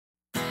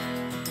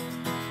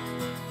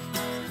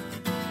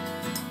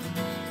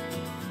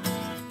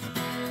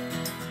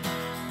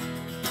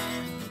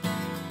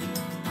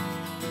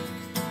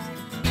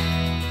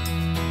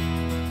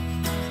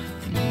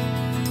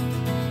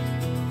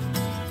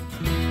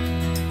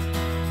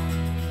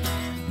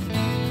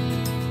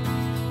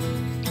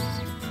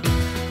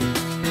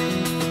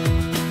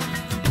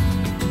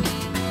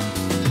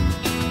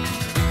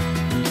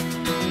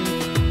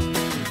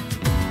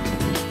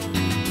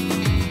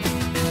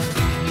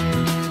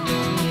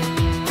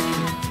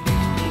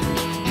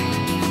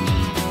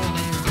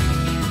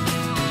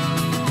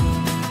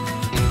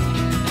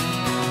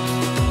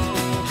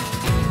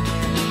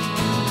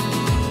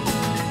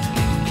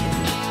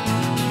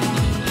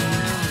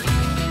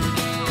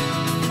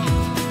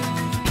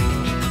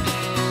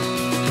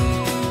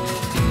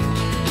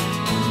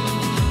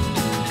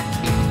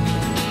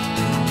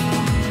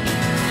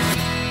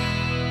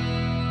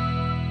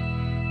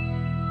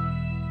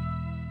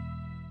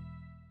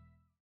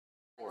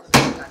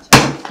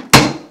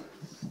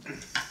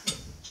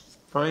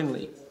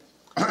Finally,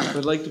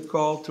 I'd like to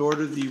call to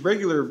order the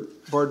regular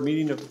board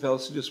meeting of the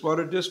Vallecitos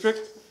Water District,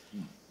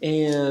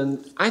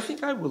 and I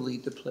think I will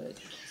lead the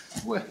pledge.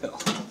 Well,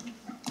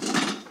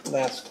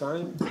 Last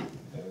time.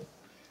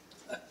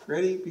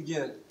 Ready?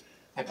 Begin.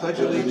 I pledge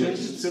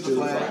allegiance to the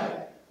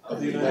flag of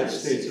the United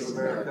States of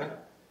America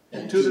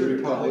and to the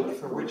republic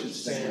for which it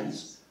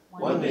stands,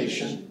 one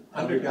nation,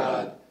 under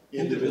God,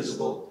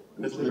 indivisible,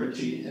 with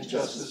liberty and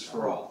justice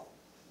for all.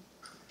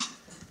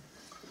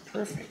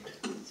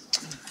 Perfect.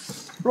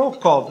 Roll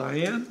call,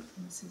 Diane.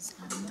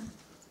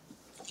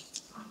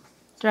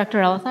 Director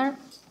Elithar?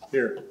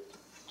 Here.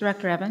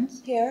 Director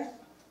Evans? Here.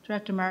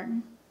 Director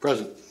Martin?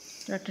 present.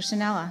 Director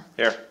Sinella?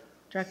 Here.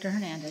 Director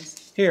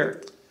Hernandez?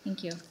 Here.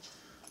 Thank you.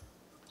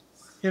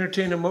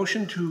 Entertain a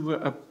motion to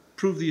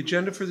approve the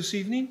agenda for this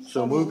evening.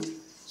 So moved.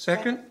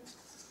 Second?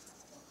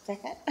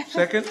 Second.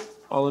 Second?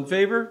 All in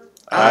favor?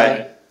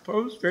 Aye.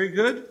 Opposed? Very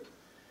good.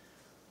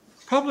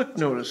 Public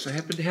notice. I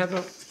happen to have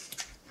a,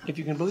 if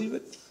you can believe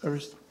it, a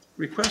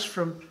request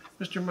from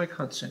Mr. Mike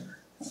Huntsinger.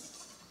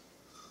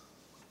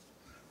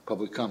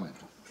 Public comment,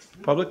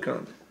 Public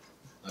comment.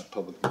 not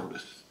public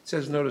notice. It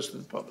says notice to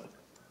the public.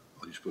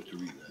 Are you supposed to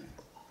read that?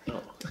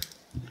 Oh.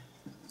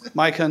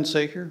 Mike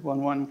Hunsaker,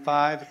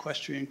 115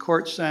 Equestrian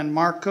Court, San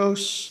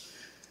Marcos.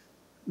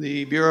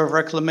 The Bureau of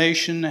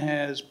Reclamation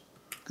has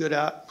put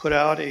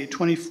out a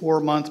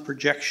 24-month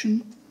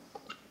projection.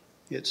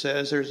 It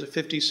says there's a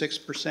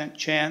 56%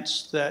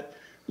 chance that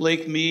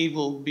Lake Mead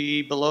will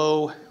be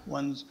below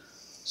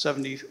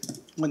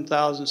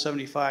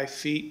 1,075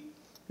 feet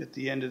at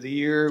the end of the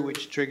year,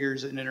 which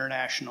triggers an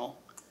international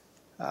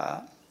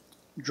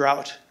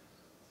drought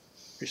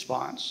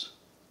response.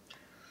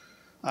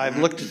 I've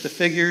looked at the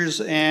figures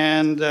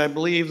and I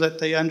believe that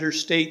they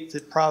understate the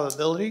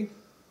probability,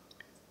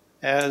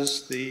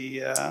 as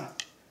the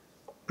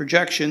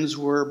projections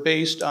were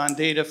based on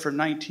data for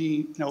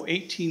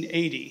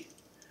 1880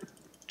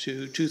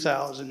 to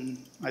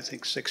 2000, I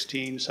think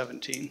 16,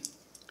 17.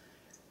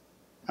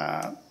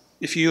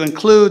 If you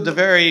include the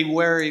very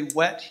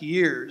wet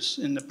years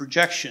in the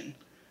projection,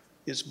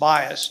 it's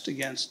biased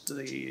against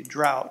the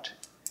drought.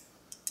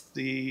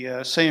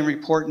 The same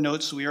report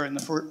notes we are in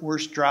the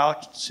worst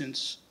drought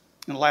since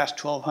in the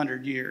last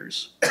 1,200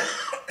 years.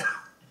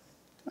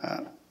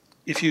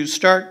 If you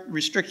start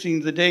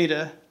restricting the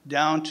data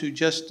down to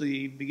just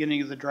the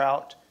beginning of the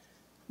drought,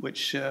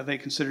 which they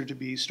consider to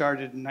be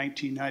started in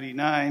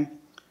 1999,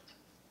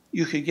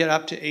 you could get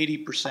up to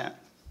 80%.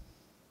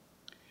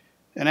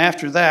 And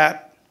after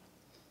that,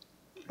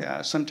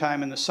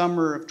 sometime in the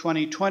summer of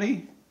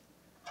 2020,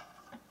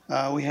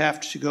 we have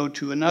to go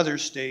to another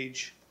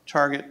stage,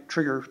 target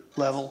trigger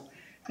level,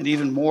 and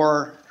even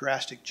more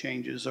drastic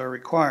changes are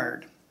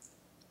required.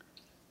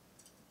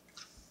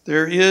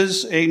 There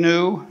is a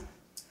new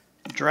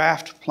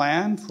draft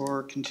plan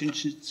for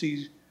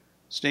contingency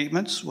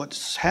statements.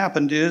 What's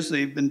happened is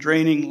they've been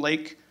draining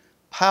Lake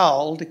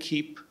Powell to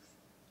keep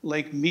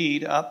Lake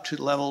Mead up to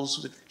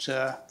levels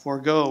that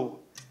forego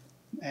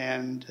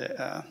and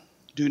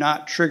do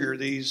not trigger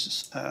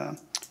these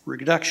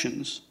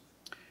reductions.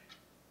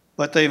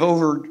 But they've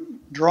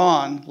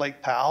overdrawn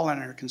Lake Powell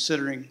and are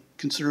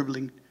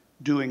considerably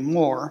doing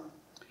more.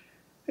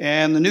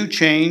 And the new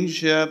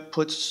change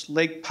puts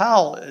Lake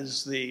Powell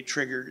as the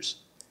triggers,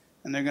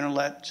 and they're going to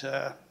let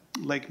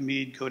Lake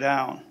Mead go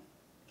down.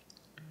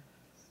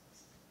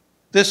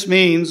 This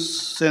means,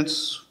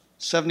 since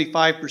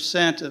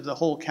 75% of the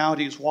whole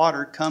county's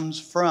water comes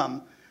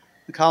from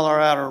the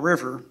Colorado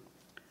River,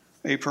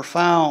 a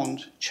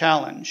profound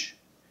challenge.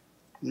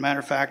 As a matter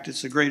of fact,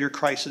 it's a greater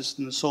crisis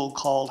than the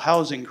so-called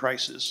housing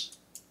crisis.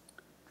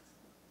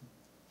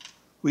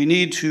 We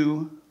need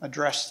to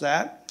address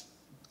that,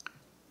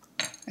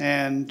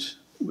 and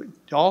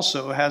it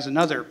also has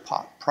another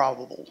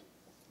probable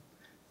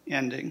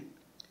ending.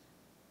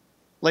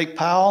 Lake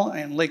Powell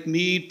and Lake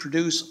Mead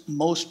produce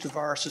most of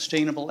our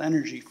sustainable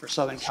energy for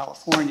Southern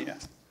California.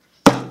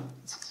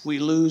 If we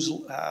lose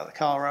the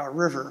Colorado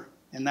River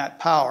and that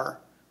power,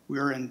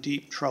 we're in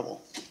deep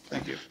trouble.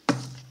 Thank you.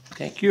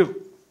 Thank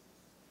you.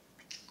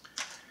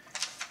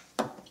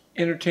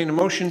 Entertain a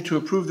motion to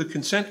approve the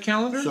consent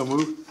calendar. So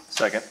moved.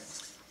 Second.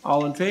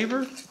 All in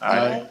favor?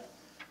 Aye.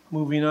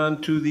 Moving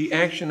on to the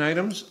action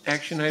items.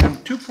 Action item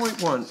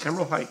 2.1,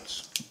 Emerald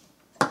Heights.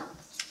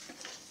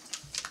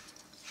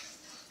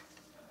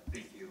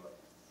 Thank you,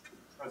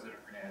 President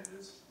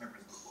Hernandez,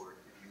 members of the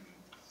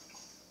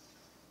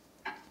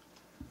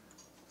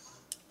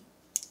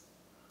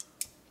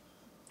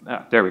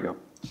board. There we go.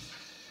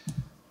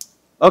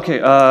 Okay,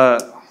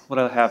 what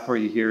I have for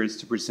you here is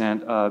to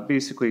present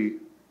basically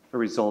the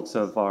results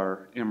of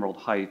our Emerald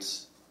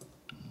Heights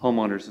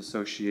Homeowners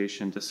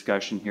Association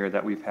discussion here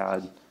that we've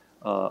had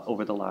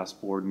over the last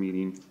board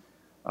meeting.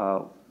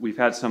 We've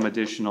had some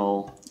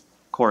additional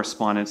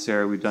correspondence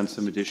there. We've done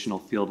some additional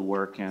field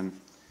work, and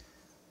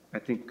I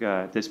think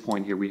at this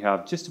point here we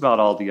have just about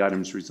all the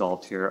items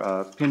resolved here.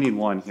 Pending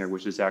one here,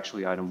 which is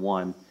actually item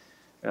 1.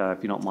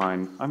 If you don't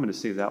mind, I'm going to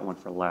save that one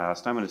for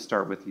last. I'm going to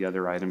start with the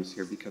other items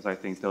here because I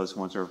think those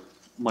ones are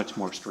much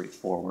more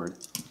straightforward.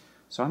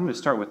 So I'm going to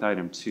start with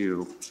item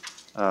 2,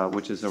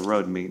 which is the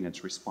road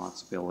maintenance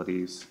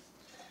responsibilities.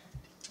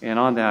 And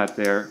on that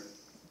there,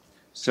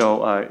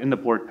 so in the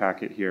board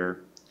packet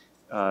here,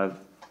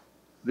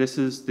 this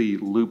is the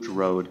looped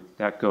road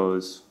that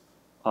goes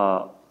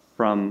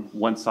from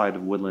one side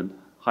of Woodland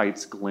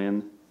Heights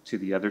Glen to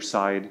the other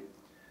side.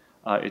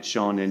 It's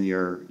shown in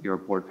your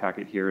board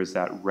packet here is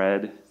that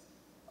red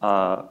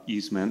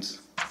easement.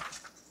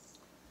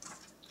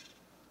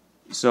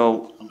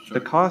 So the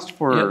cost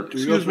for, Yeah.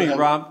 Excuse me,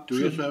 Rob. Do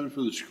we also have it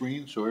for the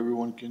screen so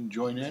everyone can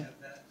join in? On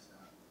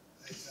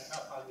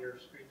your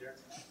screen there.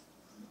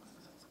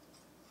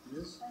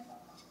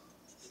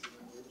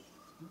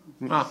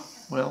 Ah,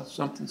 well,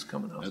 something's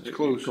coming up. That's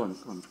close. go on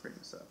bring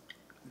this up.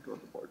 Go to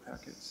the board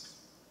packets.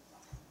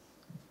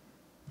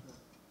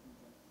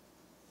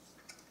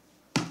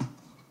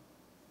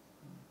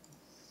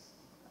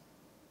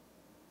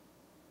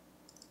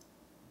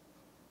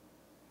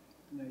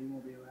 No, you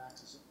won't be able to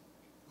access it.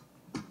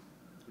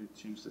 We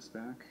change this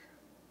back.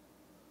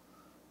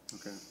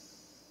 Okay.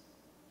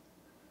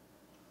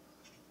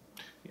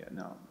 Yeah,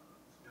 no,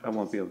 I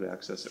won't be able to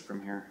access it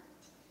from here.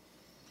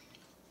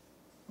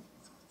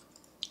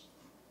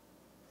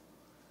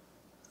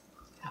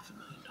 $500,000.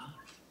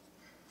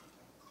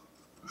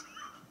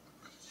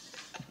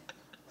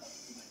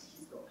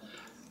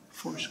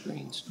 Four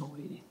screens, no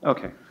waiting.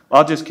 Okay,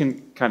 I'll just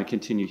kind of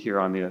continue here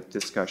on the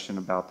discussion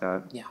about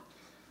that. Yeah.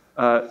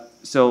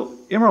 So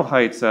Emerald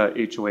Heights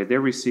HOA, they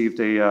received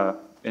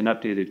an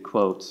updated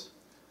quote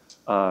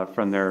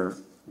from their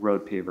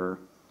road paver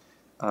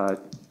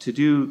to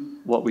do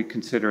what we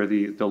consider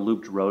the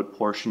looped road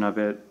portion of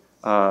it.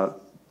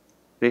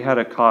 They had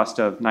a cost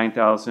of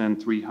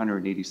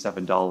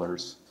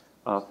 $9,387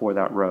 for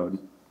that road.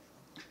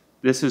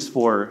 This is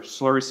for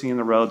slurry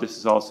the road. This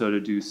is also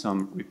to do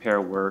some repair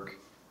work.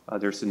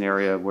 There's an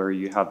area where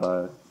you have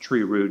a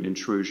tree root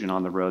intrusion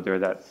on the road there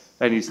that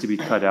needs to be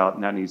cut out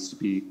and that needs to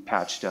be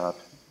patched up.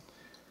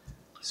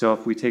 So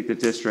if we take the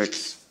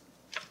district's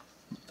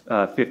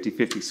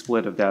 50-50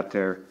 split of that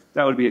there,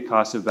 that would be a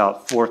cost of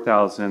about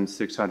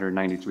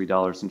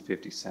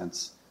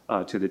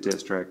 $4,693.50 to the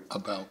district.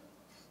 About.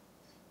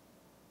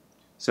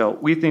 So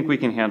we think we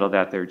can handle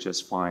that there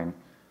just fine.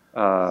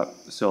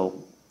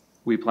 So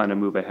we plan to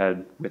move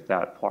ahead with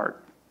that part.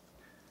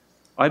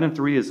 Item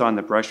 3 is on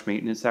the brush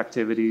maintenance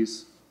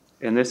activities,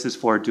 and this is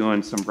for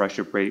doing some brush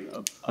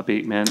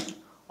abatement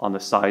on the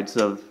sides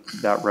of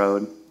that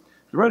road.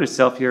 The road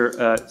itself here,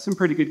 it's in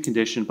pretty good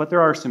condition, but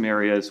there are some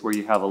areas where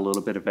you have a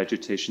little bit of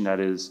vegetation that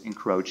is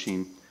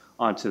encroaching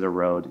onto the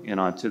road and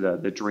onto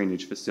the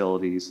drainage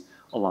facilities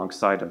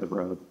alongside of the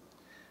road.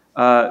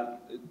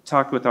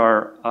 Talked with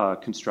our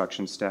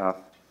construction staff.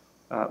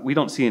 We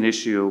don't see an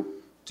issue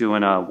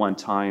doing a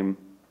one-time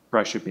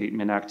brush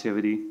abatement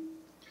activity.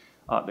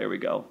 There we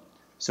go.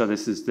 So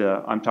this is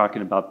I'm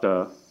talking about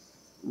the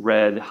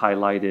red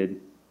highlighted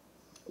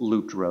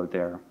looped road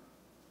there.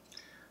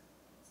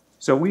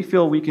 So we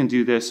feel we can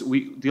do this.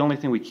 The only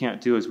thing we can't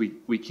do is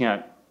we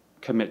can't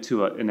commit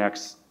to an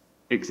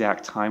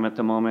exact time at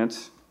the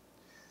moment.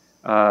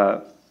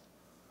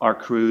 Our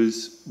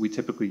crews, we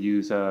typically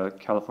use a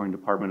California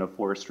Department of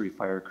Forestry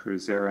fire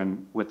crews there,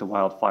 and with the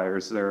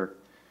wildfires,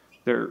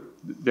 they're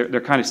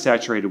kind of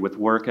saturated with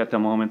work at the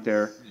moment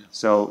there. Yeah.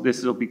 So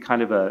this will be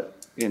kind of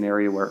an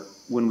area where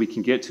when we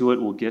can get to it,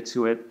 we'll get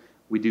to it.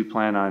 We do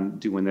plan on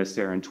doing this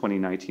there in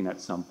 2019 at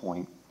some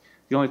point.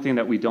 The only thing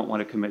that we don't want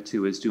to commit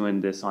to is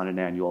doing this on an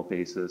annual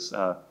basis.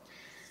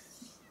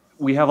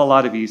 We have a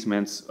lot of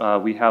easements.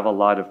 We have a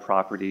lot of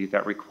property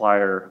that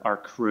require our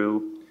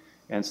crew.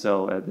 And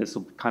so this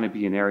will kind of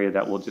be an area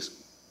that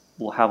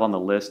we'll have on the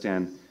list.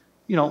 And,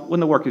 when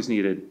the work is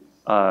needed,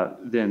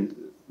 then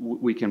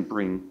we can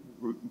bring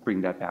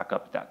that back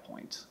up at that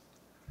point.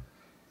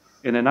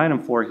 And then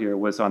item 4 here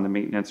was on the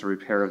maintenance or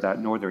repair of that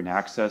northern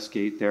access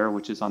gate there,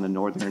 which is on the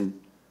northern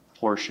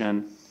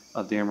portion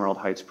of the Emerald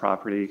Heights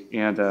property.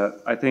 And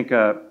I think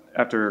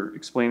after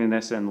explaining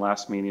this in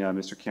last meeting,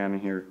 Mr. Cannon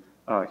here,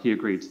 he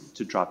agreed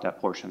to drop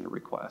that portion of the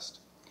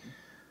request.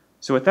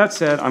 So with that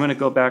said, I'm going to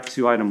go back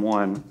to item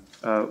 1,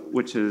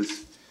 which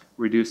is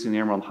reducing the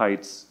Emerald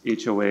Heights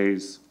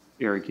HOA's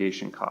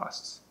irrigation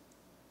costs.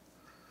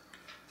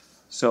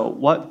 So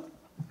what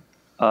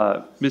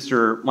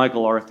Mr.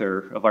 Michael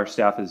Arthur of our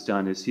staff has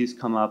done is he's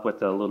come up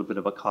with a little bit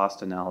of a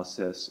cost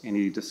analysis, and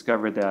he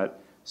discovered that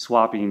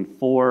swapping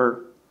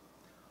 4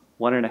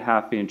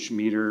 1.5-inch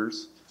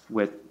meters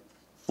with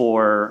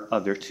 4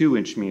 of their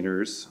 2-inch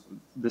meters,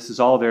 this is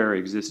all their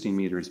existing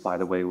meters, by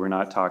the way. We're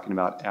not talking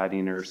about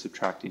adding or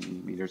subtracting any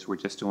meters. We're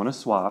just doing a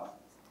swap.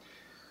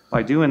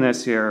 By doing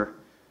this here,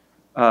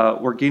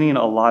 we're getting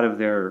a lot of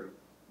their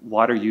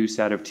water use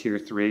out of Tier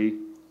 3,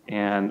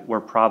 and we're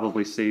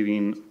probably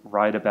saving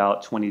right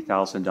about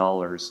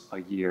 $20,000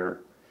 a year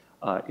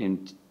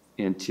in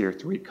Tier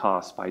 3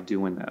 costs by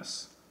doing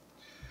this.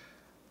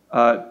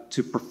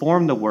 To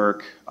perform the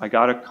work, I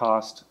got a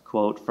cost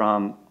quote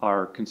from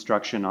our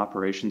construction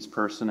operations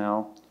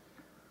personnel.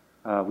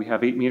 We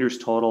have 8 meters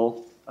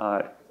total.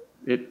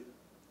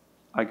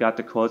 I got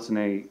the quotes, and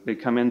they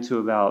come into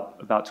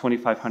about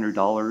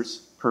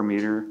 $2,500 per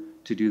meter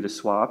to do the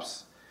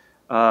swaps.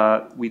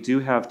 We do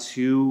have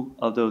 2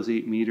 of those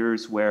 8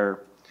 meters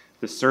where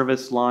the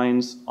service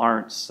lines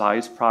aren't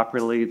sized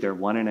properly. They're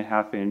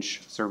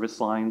 1.5-inch service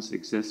lines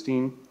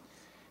existing.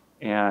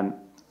 And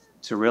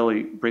to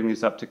really bring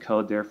these up to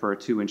code there for a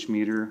 2-inch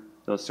meter,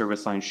 those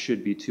service lines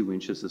should be 2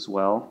 inches as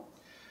well.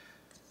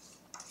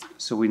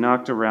 So we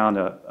knocked around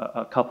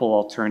a couple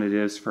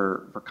alternatives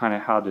for kind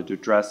of how to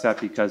address that,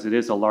 because it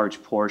is a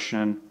large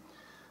portion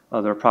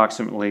of the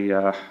approximately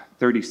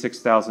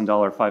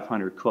 $36,000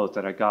 500 quote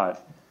that I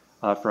got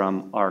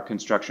from our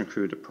construction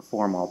crew to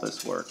perform all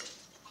this work.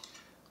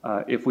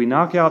 If we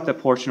knock out the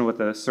portion with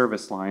the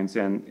service lines,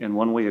 and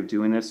one way of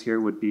doing this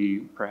here would be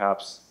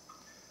perhaps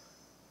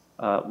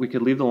we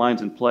could leave the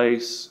lines in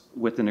place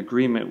with an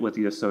agreement with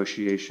the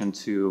association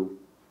to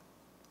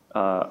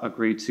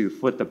agree to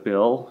foot the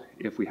bill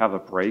if we have a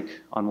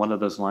break on one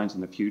of those lines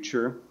in the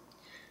future.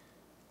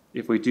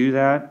 If we do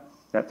that,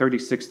 that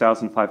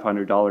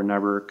 $36,500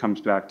 number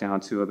comes back down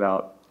to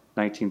about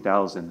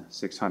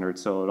 $19,600,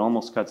 so it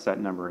almost cuts that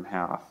number in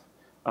half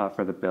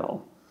for the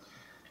bill.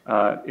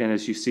 And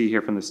as you see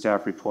here from the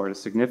staff report, a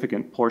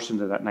significant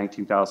portion of that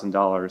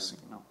 $19,000,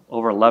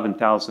 over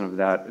 $11,000 of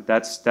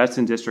that's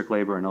in district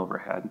labor and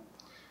overhead.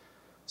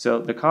 So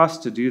the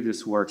cost to do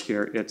this work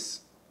here, it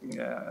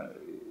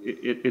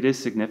is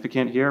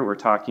significant here. We're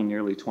talking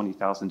nearly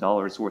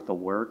 $20,000 worth of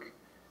work.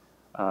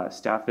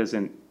 Staff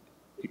isn't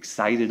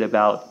excited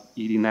about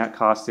eating that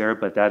cost there,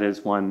 but that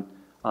is one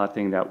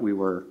thing that we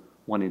were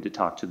wanting to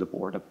talk to the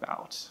board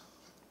about.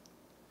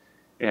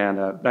 And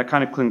that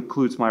kind of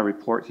concludes my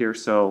report here.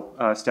 So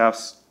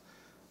staff's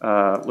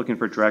looking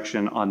for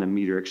direction on the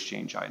meter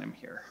exchange item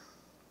here.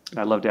 And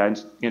I'd love to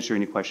answer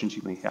any questions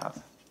you may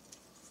have.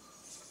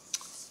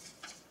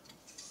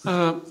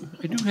 I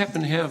do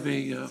happen to have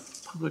a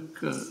public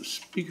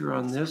speaker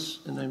on this,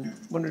 and I'm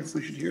wondering if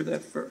we should hear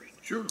that first.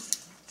 Sure.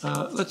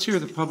 Let's hear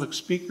the public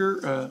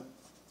speaker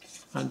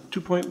on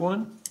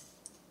 2.1.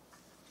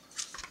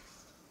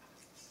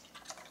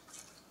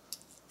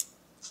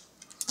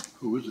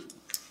 Who is it?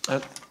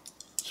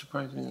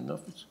 Surprisingly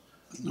enough, it's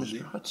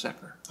Mr.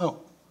 Hutsacker. Oh.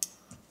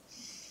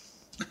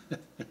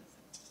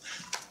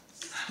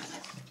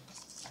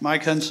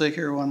 Mike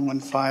Hunsaker,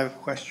 115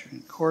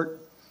 Question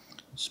Court,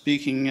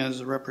 speaking as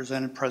the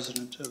representative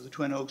president of the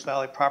Twin Oaks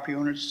Valley Property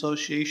Owners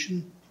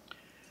Association.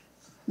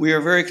 We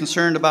are very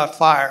concerned about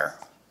fire.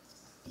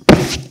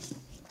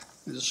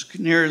 As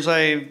near as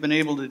I've been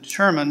able to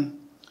determine,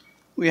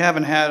 we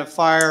haven't had a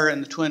fire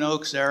in the Twin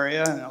Oaks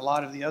area and a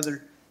lot of the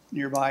other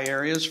nearby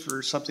areas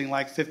for something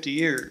like 50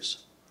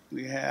 years.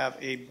 We have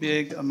a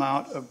big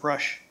amount of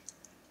brush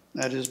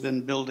that has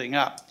been building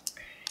up.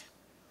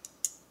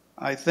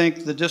 I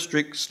think the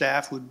district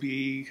staff would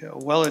be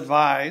well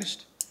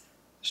advised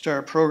to start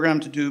a program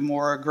to do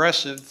more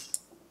aggressive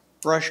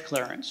brush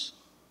clearance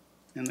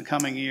in the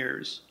coming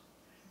years.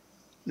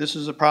 This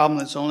is a problem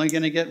that's only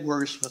going to get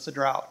worse with the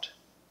drought.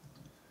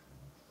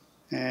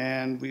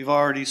 And we've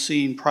already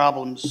seen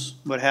problems,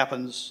 what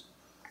happens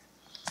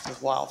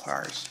with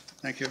wildfires.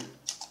 Thank you.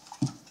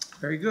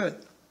 Very good.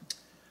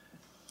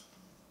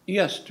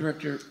 Yes,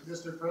 Director.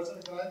 Mr.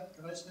 President,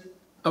 can I speak?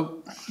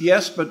 Oh,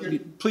 yes, but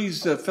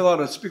please fill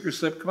out a speaker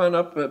slip. Come on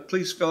up.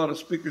 Please fill out a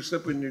speaker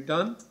slip when you're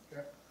done.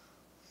 Okay.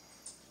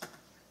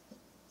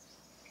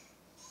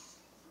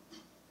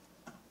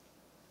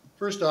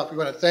 First off, we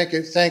want to thank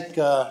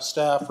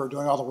staff for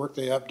doing all the work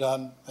they have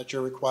done at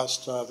your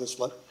request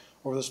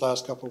over this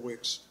last couple of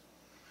weeks.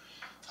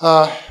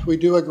 We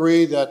do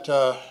agree that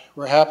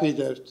we're happy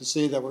to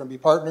see that we're going to be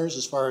partners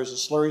as far as the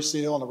slurry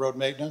seal and the road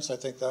maintenance. I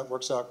think that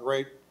works out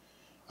great.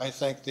 I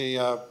think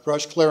the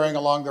brush clearing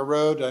along the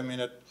road, I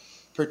mean, it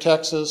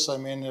protects us. I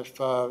mean,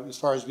 if as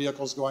far as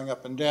vehicles going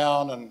up and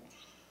down, and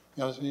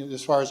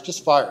as far as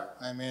just fire,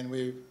 I mean,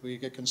 we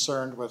get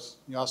concerned with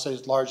I'll say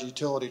large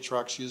utility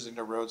trucks using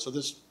the road. So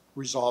this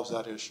resolves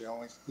that issue,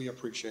 and we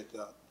appreciate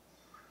that.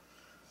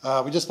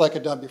 We just like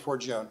it done before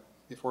June,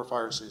 before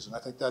fire season. I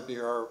think that'd be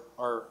our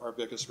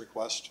biggest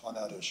request on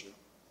that issue.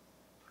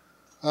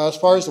 As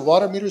far as the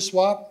water meter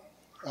swap.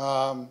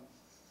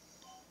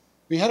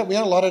 We had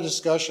a lot of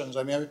discussions.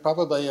 I mean, we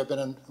probably have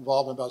been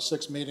involved in about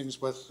 6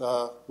 meetings with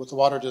the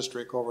Water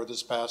District over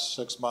this past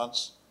 6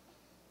 months.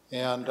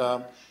 And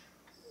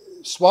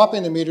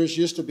swapping the meters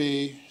used to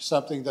be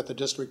something that the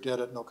district did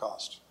at no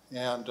cost.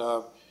 And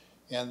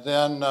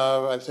then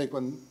I think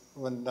when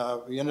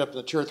we ended up in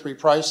the Tier 3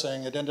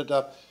 pricing, it ended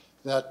up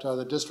that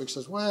the district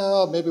says,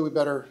 well, maybe we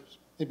better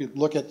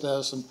look at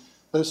this.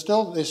 But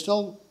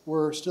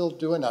we're still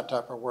doing that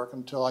type of work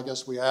until I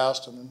guess we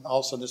asked, and then all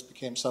of a sudden this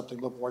became something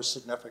a little more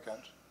significant.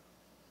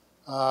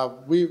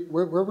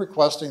 We're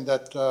requesting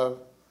that,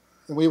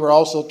 and we were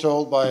also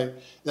told that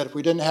if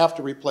we didn't have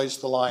to replace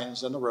the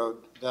lines in the road,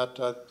 that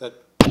the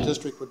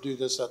district would do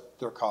this at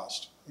their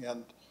cost.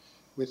 And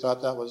we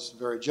thought that was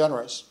very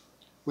generous.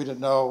 We didn't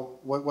know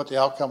what the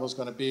outcome was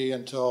going to be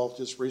until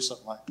just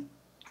recently.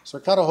 So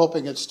we're kind of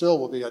hoping it still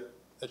will be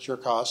at your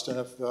cost, and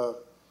if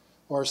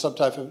or some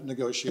type of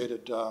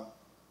negotiated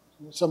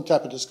some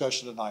type of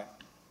discussion tonight.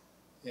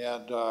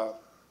 And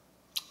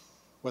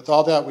with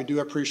all that, we do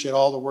appreciate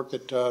all the work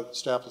that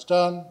staff has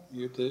done.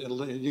 You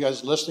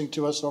guys listening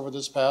to us over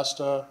this past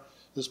 2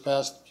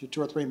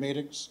 or 3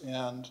 meetings.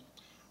 And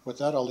with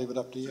that, I'll leave it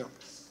up to you.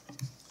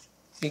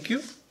 Thank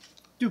you.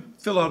 Do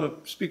fill out a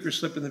speaker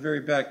slip in the very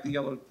back, the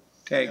yellow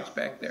tags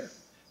back there.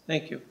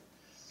 Thank you.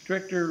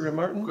 Director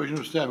Martin? Question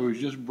of staff, it was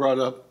just brought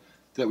up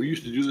that we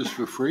used to do this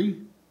for free?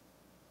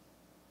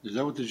 Is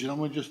that what the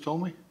gentleman just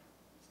told me?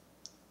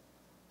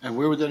 And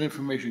where would that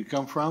information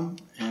come from?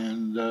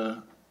 And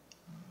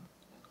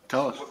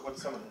tell us.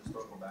 What's some of the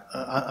historical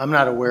background? I'm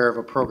not aware of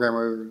a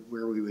program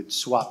where we would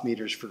swap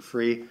meters for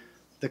free.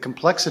 The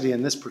complexity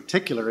in this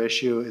particular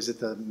issue is that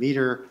the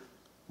meter,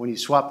 when you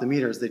swap the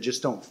meters, they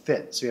just don't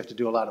fit. So you have to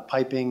do a lot of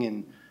piping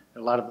and a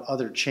lot of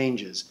other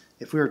changes.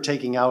 If we were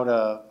taking out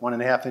a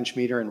 1.5-inch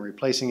meter and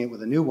replacing it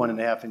with a new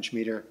 1.5-inch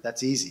meter,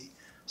 that's easy.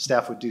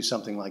 Staff would do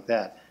something like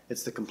that.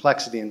 It's the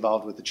complexity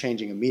involved with the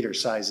changing of meter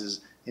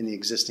sizes in the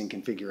existing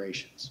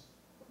configurations.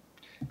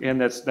 And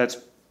that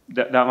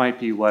might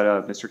be what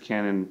Mr.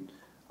 Cannon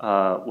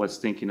was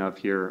thinking of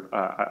here.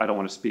 I don't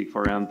want to speak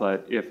for him,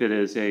 but if it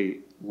is a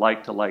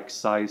like-to-like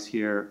size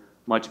here,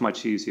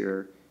 much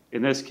easier.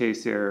 In this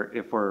case here,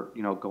 if we're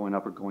going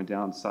up or going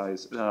down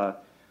size,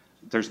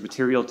 there's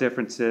material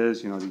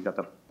differences. You've got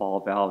the ball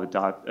valve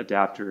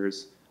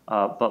adapters,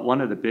 but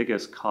one of the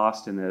biggest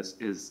costs in this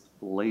is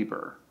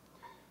labor.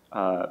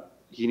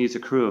 He needs a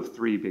crew of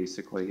 3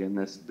 basically, and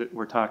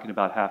we're talking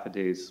about half a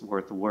day's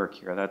worth of work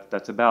here.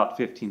 That's about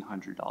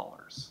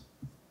 $1,500.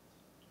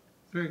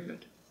 Very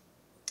good.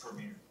 Per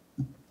meter.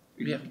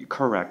 Yeah.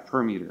 Correct,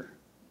 per meter.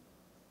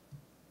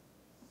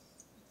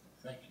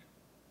 Thank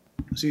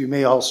you. So you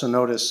may also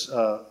notice,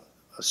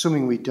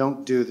 assuming we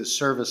don't do the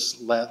service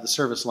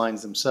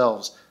lines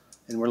themselves,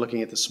 and we're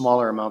looking at the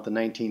smaller amount, the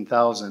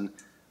 19,000.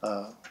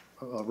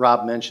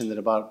 Rob mentioned that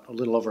about a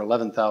little over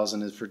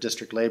 11,000 is for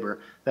district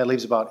labor. That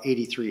leaves about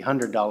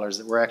 $8,300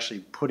 that we're actually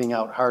putting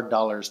out hard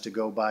dollars to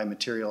go buy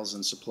materials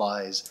and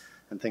supplies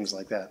and things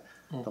like that.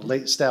 Mm-hmm.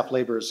 The staff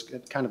labor is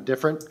kind of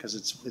different because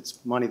it's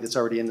money that's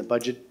already in the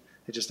budget.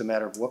 It's just a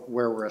matter of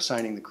where we're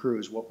assigning the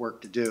crews, what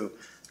work to do.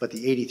 But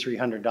the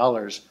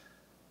 $8,300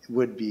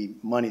 would be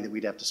money that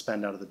we'd have to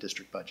spend out of the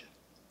district budget.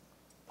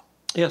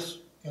 Yes.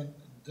 And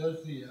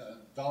does the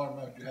dollar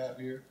amount you have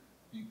here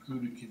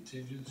include a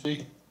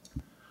contingency?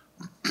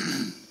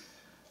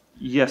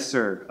 Yes,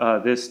 sir.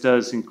 This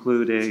does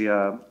include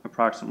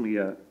approximately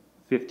a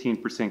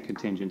 15%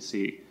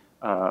 contingency,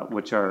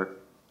 which our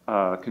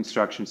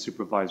construction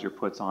supervisor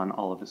puts on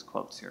all of his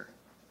quotes here.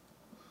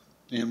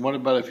 And what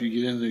about if you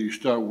get in there, you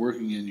start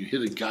working and you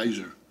hit a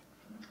geyser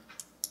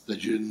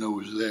that you didn't know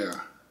was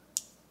there?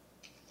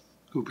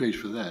 Who pays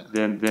for that?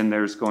 Then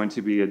there's going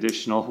to be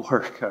additional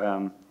work.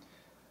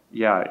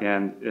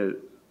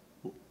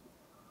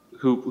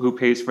 Who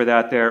pays for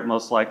that there?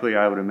 Most likely,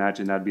 I would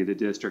imagine that'd be the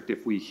district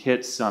if we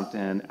hit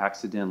something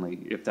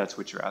accidentally, if that's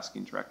what you're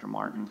asking, Director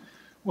Martin.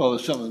 Well,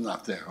 there's something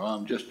not there.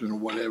 I'm just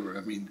doing whatever.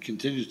 I mean,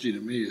 contingency to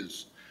me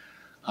is,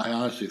 I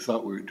honestly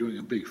thought we were doing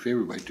a big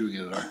favor by doing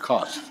it at our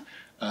cost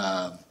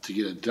to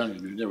get it done,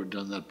 because we've never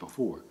done that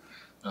before.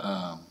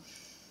 I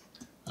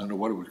don't know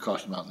what it would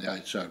cost them out in the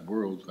outside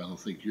world. I don't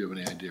think you have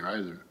any idea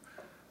either,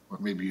 or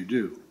maybe you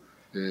do.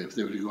 If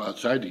they were to go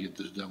outside to get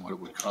this done, what it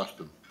would cost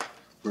them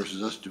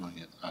versus us doing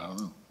it. I don't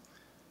know.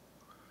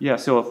 Yeah,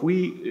 so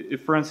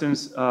if for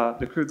instance,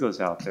 the crew goes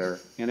out there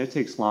and it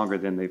takes longer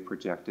than they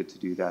projected to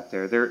do that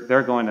there,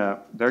 they're going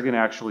to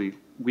actually,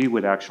 we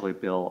would actually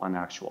bill on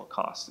actual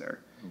costs there.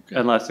 Okay.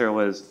 Unless there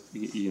was,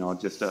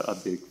 just a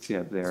big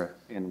fib there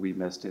and we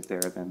missed it there,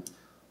 then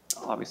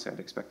obviously I'd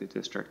expect the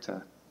district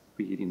to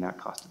be eating that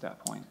cost at that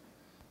point.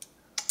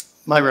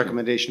 My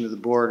recommendation to the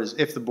board is,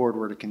 if the board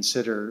were to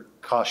consider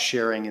cost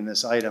sharing in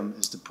this item,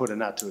 is to put a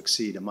not to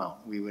exceed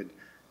amount. We would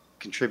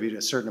contribute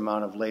a certain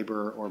amount of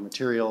labor or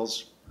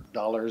materials,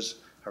 dollars,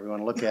 however you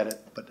want to look at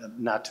it, but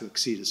not to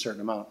exceed a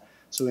certain amount.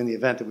 So in the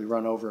event that we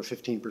run over a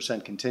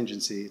 15%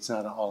 contingency, it's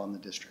not all on the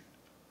district.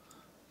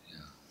 Yeah.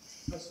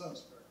 That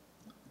sounds fair.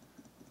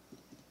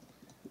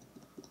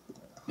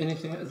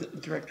 Anything,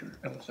 Director?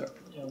 I'm sorry.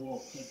 Yeah,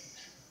 well,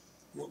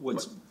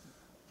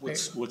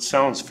 what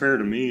sounds fair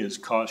to me is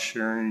cost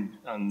sharing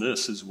on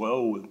this as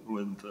well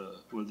with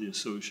the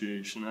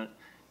association.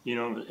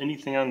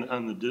 Anything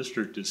on the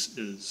district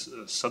is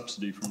a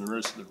subsidy from the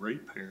rest of the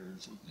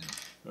ratepayers.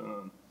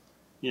 To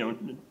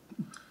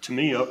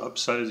me,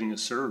 upsizing a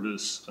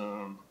service,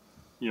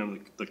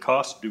 the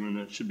cost of doing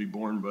that should be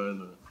borne by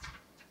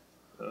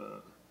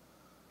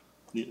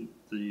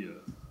the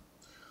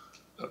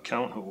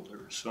account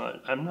holders. So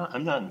I'm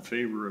not in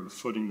favor of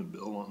footing the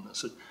bill on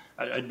this.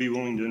 I'd be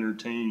willing to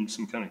entertain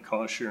some kind of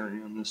cost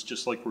sharing on this,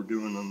 just like we're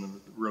doing on the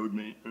road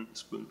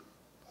maintenance. But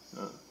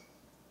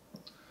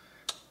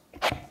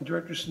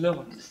Director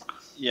Snella.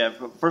 Yeah,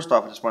 first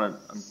off,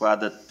 I'm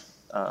glad that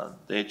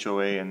the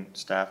HOA and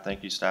staff,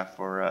 thank you staff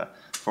for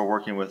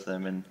working with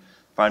them and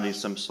finding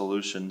some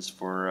solutions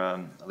for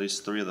at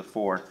least 3 of the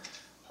 4.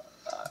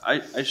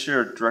 I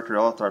share Director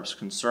Ellithorpe's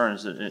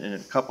concerns, and a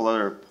couple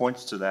other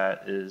points to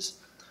that is,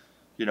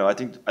 I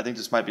think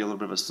this might be a little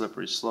bit of a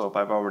slippery slope.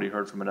 I've already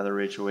heard from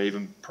another HOA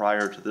even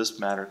prior to this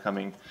matter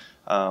coming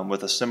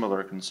with a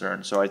similar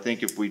concern. So I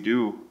think if we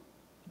do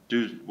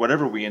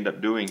whatever we end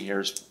up doing here,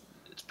 it's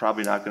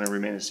probably not going to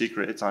remain a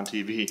secret. It's on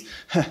TV.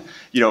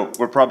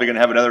 We're probably going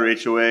to have another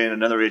HOA and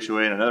another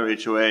HOA and another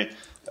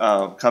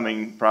HOA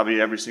coming probably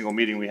every single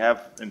meeting we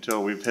have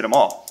until we've hit them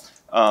all.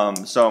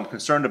 So I'm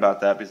concerned about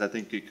that because I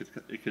think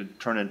it could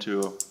turn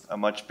into a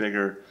much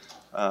bigger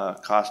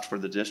cost for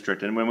the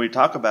district. And when we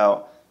talk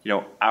about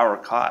our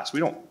cost,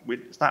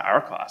 it's not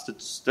our cost.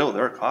 It's still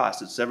their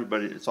cost. It's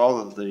everybody. It's all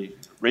of the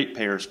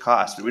ratepayers'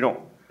 cost. We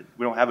don't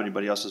have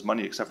anybody else's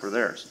money except for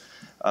theirs.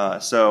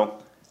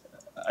 So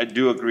I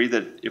do agree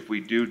that if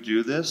we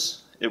do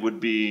this, it would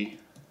be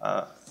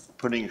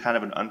putting kind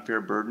of an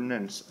unfair burden,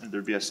 and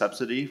there'd be a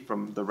subsidy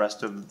from the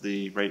rest of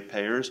the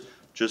ratepayers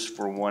just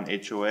for one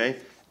HOA.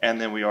 And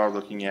then we are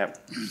looking at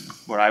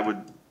what I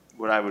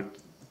would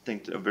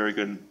think a very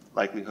good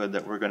likelihood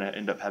that we're going to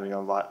end up having a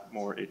lot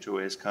more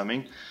HOAs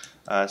coming.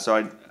 So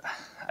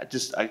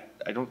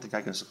I don't think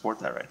I can support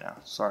that right now.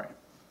 Sorry.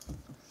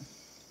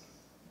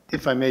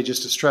 If I may,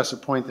 just to stress a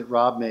point that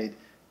Rob made,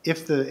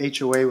 if the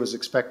HOA was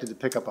expected to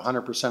pick up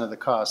 100% of the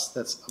cost,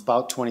 that's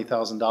about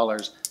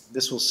 $20,000.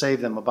 This will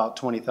save them about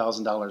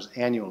 $20,000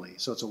 annually.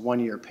 So it's a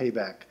one-year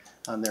payback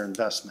on their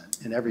investment.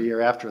 And every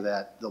year after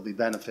that, they'll be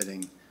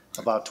benefiting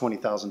about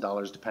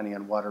 $20,000 depending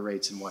on water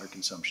rates and water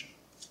consumption.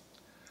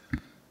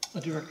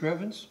 Director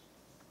Evans?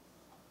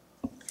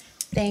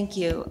 Thank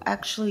you.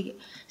 Actually,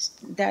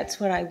 that's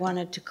what I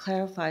wanted to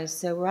clarify.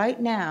 So right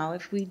now,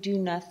 if we do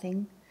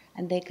nothing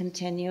and they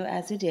continue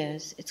as it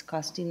is, it's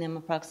costing them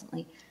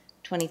approximately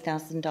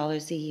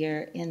 $20,000 a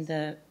year in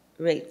the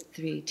rate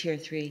 3, tier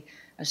 3,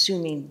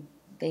 assuming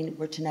they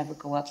were to never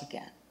go up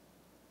again.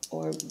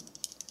 Or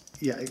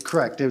yeah,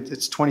 correct.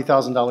 It's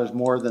 $20,000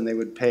 more than they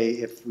would pay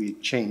if we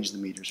changed the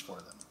meters for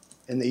them.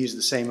 And they use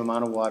the same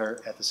amount of water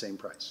at the same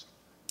price.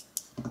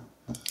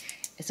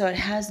 so it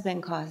has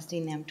been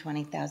costing them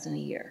 $20,000 a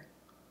year,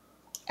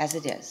 as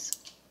it is.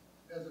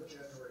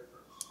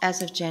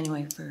 As of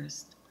January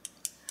 1st.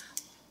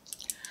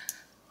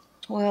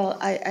 Well,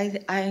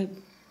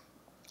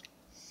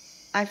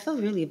 I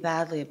feel really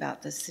badly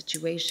about this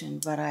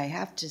situation, but I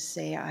have to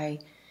say I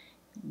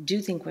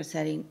do think we're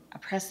setting a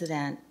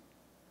precedent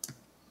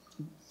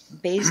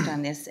based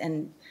on this,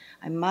 and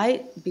I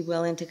might be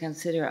willing to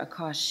consider a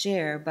cost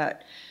share,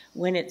 but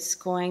when it's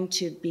going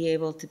to be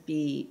able to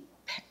be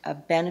a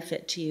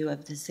benefit to you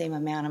of the same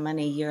amount of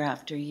money year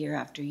after year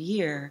after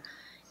year,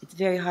 it's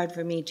very hard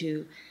for me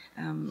to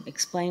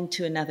explain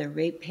to another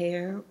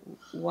ratepayer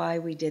why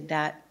we did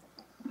that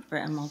for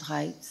Emerald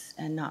Heights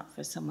and not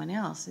for someone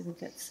else. I think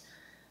that's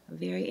a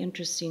very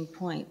interesting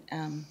point.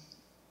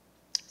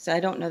 So I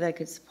don't know that I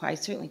could support, I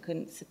certainly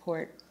couldn't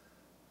support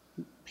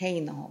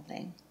paying the whole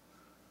thing.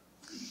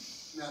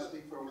 May I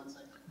speak for 1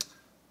 second?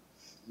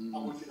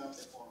 I'll look it up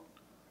there for him.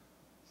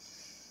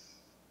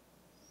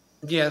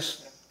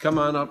 Yes, come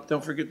on up.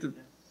 Don't forget to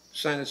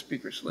sign a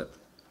speaker slip.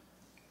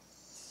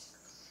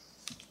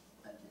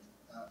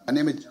 My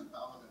name is John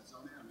Paulo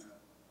Garzone.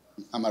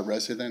 I'm a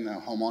resident,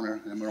 a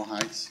homeowner in Emerald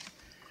Heights.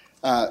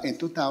 In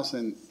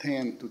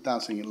 2010,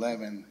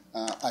 2011,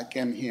 I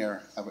came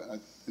here.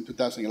 In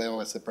 2011, I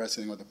was the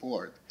president of the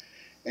board.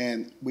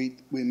 And we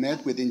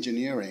met with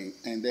engineering,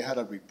 and they had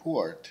a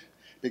report.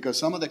 Because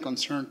some of the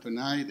concern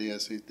tonight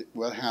is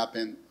what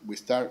happened, we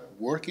start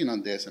working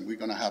on this, and we're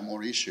going to have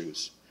more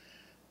issues.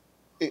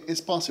 It's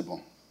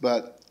possible,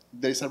 but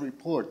there's a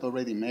report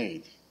already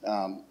made.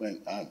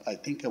 I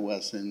think it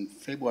was in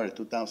February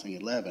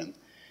 2011,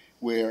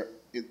 where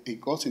it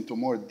goes into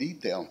more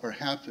detail.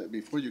 Perhaps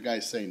before you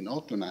guys say no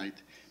tonight,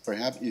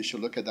 perhaps you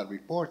should look at that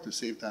report to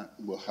see if that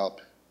will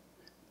help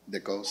the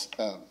cost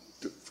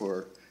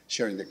for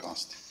sharing the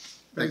cost.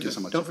 Thank you so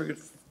much. Don't forget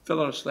to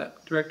fill out a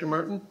slip. Director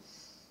Martin?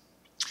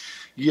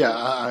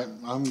 Yeah,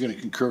 I'm going to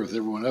concur with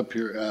everyone up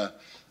here.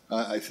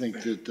 I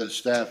think that the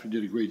staff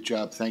did a great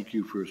job. Thank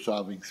you for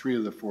solving 3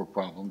 of the 4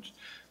 problems.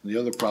 And the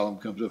other problem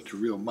comes up to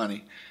real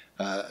money.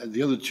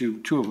 The other two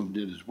of them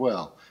did as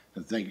well.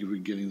 And thank you for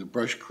getting the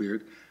brush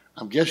cleared.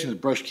 I'm guessing the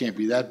brush can't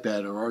be that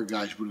bad, or our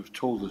guys would have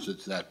told us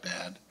it's that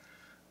bad.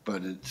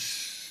 But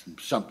it's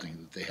something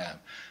that they have.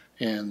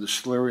 And the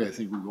slurry, I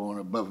think we're going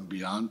above and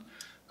beyond.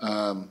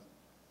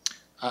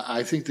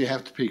 I think they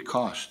have to pay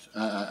cost.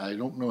 I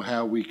don't know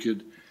how we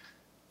could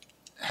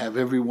have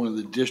everyone in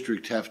the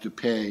district have to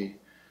pay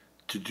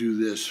to do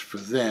this for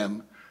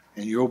them,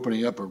 and you're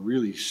opening up a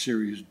really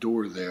serious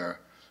door there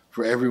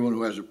for everyone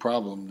who has a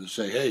problem to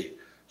say, hey,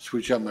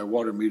 switch out my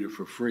water meter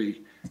for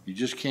free. You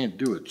just can't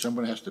do it.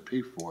 Someone has to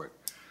pay for it.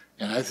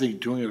 And I think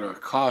doing it at our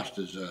cost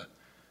is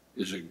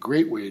a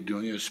great way of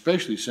doing it,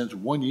 especially since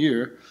 1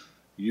 year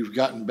you've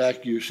gotten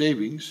back your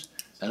savings,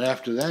 and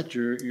after that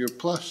you're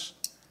plus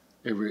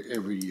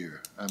every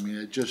year. I mean,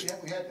 it just.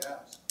 We had to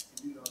ask.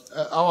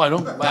 I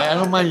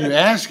don't mind you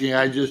asking.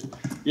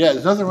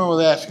 There's nothing wrong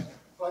with asking.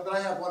 But I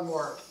have one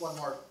more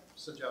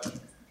suggestion.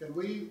 Can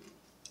we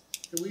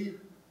So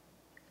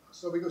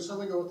we go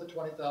with the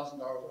 $20,000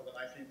 or the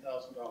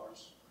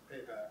 $19,000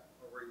 payback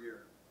over a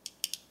year.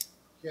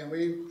 Can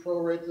we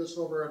prorate this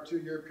over a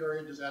 2-year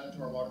period, just add it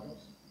to our water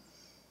bills?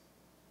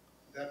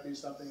 Would that be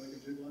something we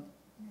could do, Glenn?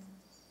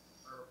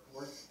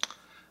 Or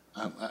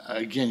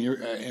Again,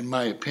 in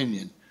my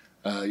opinion,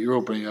 you're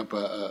opening up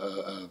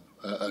a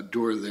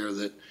door there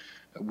that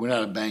we're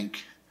not a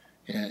bank,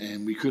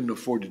 and we couldn't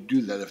afford to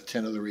do that if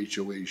 10 other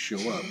HOAs show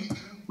up,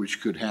 which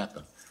could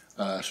happen.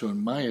 So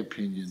in my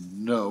opinion,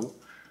 no,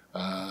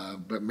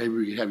 but maybe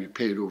we could have you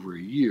pay it over a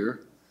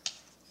year.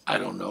 I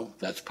don't know,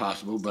 that's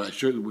possible, but I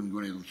certainly wouldn't go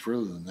any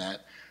further than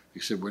that. Like I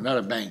said, we're not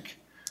a bank.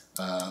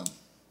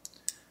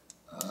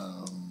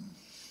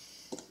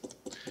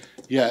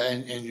 Yeah,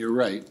 and you're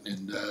right,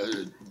 and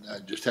I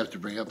just have to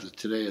bring up that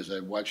today, as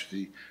I watched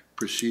the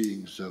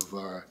proceedings of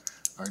our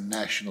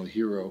national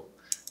hero,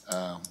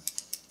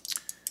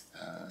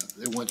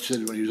 they once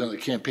said when he was on the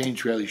campaign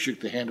trail, he shook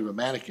the hand of a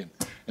mannequin,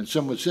 and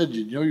someone said,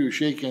 "Did you know you were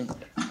shaking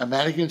a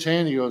mannequin's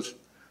hand?" He goes,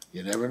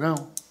 "You never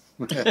know."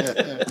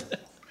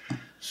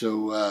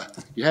 So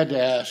you had to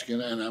ask,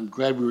 and I'm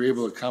glad we were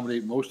able to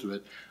accommodate most of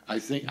it. I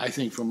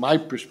think from my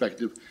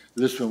perspective,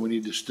 this one we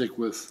need to stick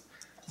with.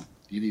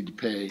 You need to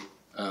pay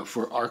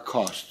for our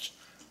costs,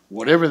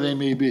 whatever they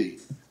may be,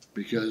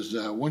 because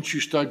once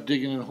you start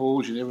digging in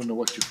holes, you never know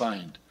what you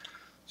find.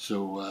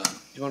 So. Do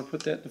you want to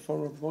put that in the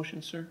form of a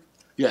motion, sir?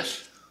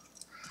 Yes.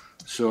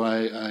 So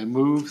I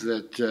move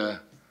that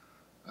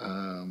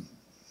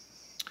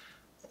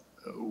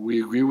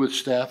we agree with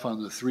staff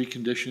on the 3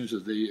 conditions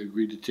that they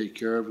agreed to take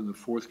care of, and the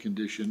 4th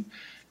condition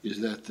is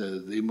that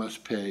they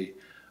must pay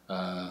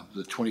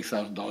the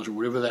 $20,000 or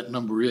whatever that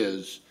number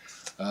is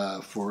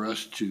for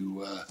us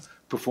to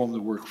perform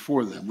the work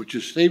for them, which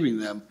is saving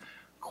them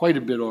quite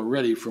a bit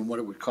already from what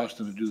it would cost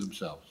them to do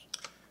themselves.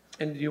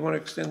 And do you want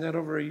to extend that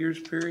over a year's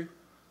period?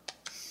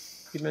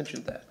 You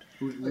mentioned that.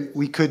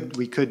 We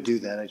could do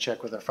that. I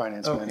checked with our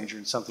finance Okay. manager.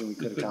 It's something we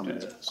could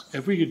accommodate.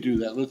 If we could do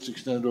that, let's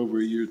extend it over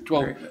a year,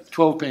 Very good.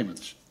 12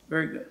 payments,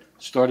 Very good.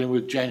 starting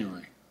with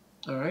January.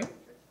 All right.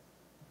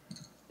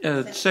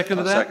 Second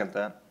I'll of that? second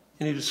that.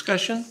 Any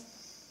discussion?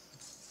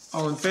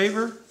 All in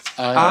favor?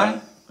 Aye.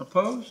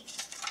 Opposed?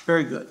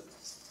 Very good.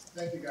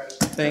 Thank you, guys.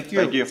 Thank you.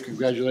 Thank you.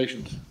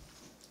 Congratulations.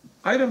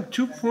 Item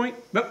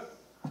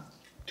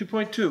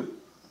 2.2.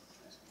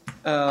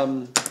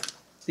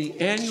 The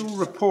annual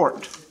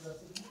report.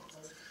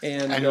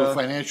 And Annual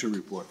financial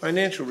report.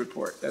 financial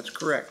report, that's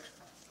correct.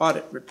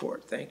 Audit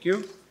report, thank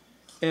you.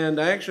 And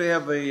I actually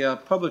have a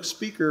public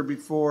speaker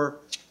before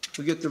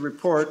we get the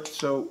report,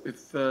 so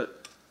if,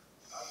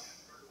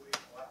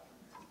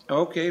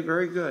 okay,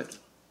 very good.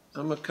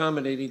 I'm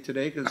accommodating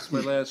today because it's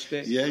my last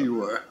day. Yeah,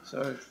 you are.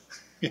 So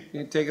you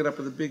can take it up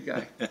with the big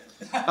guy.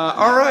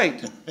 All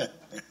right.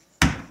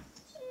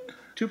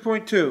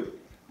 2.2.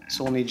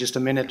 So we'll need just a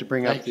minute to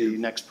bring up Thank the you.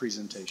 next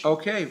presentation.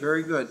 Okay,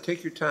 very good.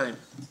 Take your time.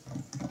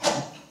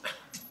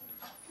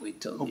 Wait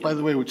till Oh, the by end.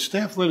 the way, would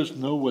staff let us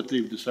know what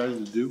they've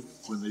decided to do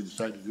when they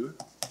decide to do it?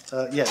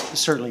 Yeah,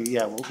 certainly,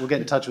 yeah. We'll get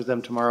in touch with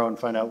them tomorrow and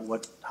find out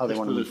how they Just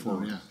want to let move us know,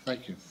 forward. yeah.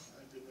 Thank you.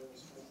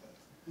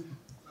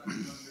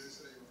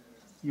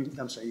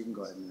 I'm sorry, you can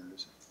go ahead and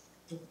introduce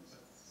it.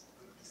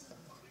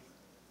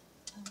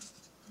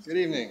 Good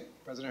evening,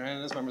 President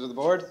Hernandez, members of the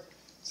board.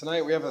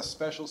 Tonight we have a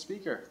special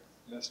speaker.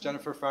 Yes,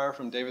 Jennifer Farr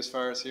from Davis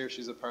Farr is here.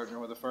 She's a partner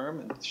with the firm,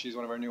 and she's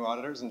one of our new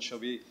auditors, and she'll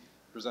be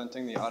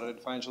presenting the audited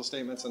financial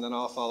statements, and then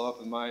I'll follow up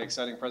with my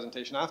exciting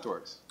presentation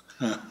afterwards.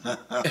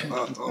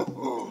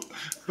 Oh,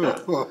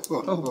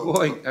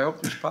 boy, I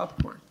hope there's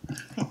popcorn.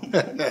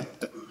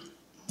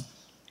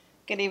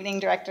 Good evening,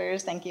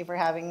 directors. Thank you for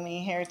having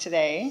me here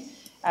today.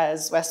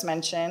 As Wes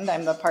mentioned,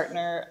 I'm the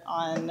partner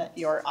on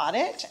your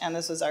audit, and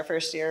this was our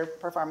first year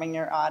performing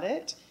your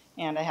audit.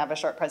 And I have a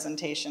short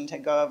presentation to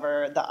go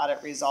over the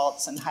audit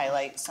results and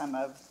highlight some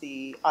of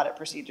the audit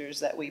procedures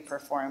that we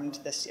performed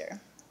this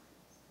year.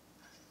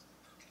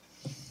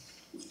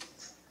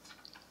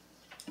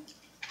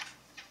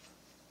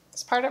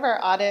 As part of our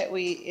audit,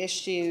 we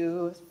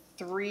issue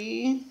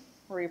 3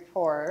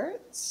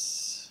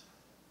 reports.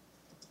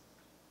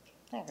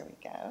 There we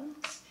go.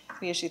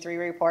 We issue 3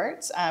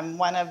 reports.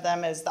 One of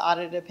them is the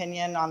audit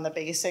opinion on the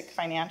basic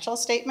financial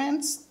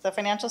statements. The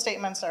financial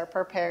statements are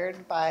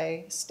prepared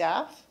by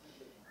staff,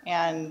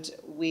 and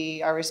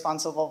we are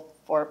responsible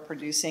for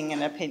producing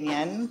an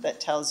opinion that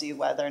tells you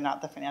whether or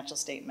not the financial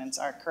statements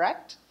are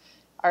correct.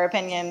 Our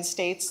opinion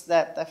states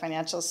that the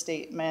financial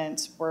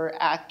statements were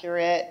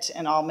accurate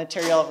in all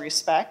material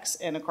respects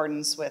in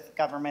accordance with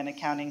government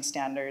accounting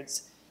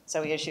standards.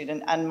 So we issued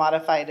an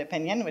unmodified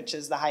opinion, which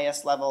is the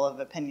highest level of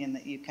opinion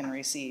that you can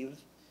receive.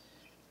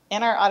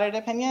 In our audit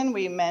opinion,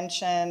 we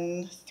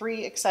mention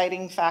 3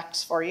 exciting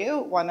facts for you.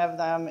 One of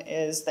them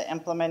is the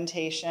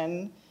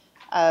implementation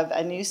of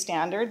a new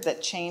standard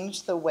that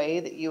changed the way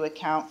that you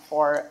account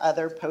for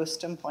other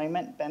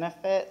post-employment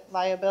benefit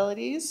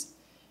liabilities.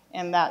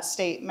 And that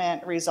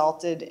statement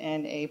resulted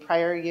in a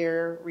prior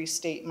year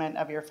restatement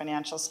of your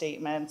financial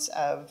statements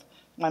of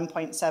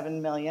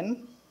 $1.7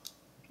 million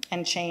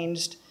and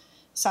changed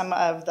some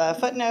of the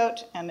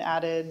footnote and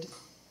added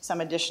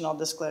some additional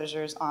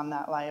disclosures on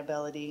that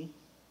liability.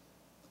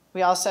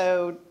 We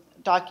also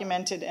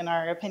documented in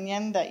our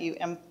opinion that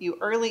you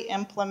early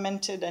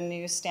implemented a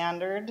new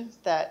standard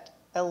that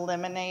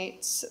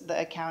eliminates the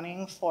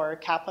accounting for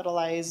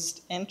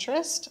capitalized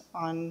interest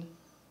on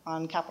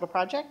capital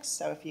projects.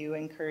 So if you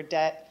incur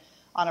debt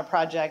on a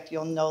project,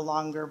 you'll no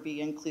longer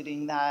be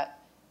including that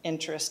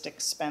interest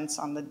expense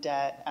on the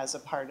debt as a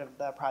part of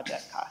the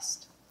project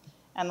cost.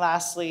 And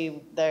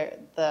lastly,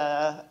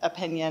 the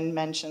opinion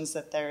mentions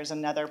that there's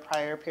another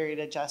prior period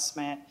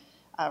adjustment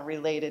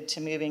related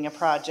to moving a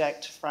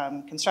project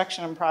from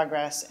construction in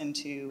progress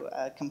into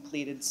a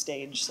completed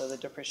stage so the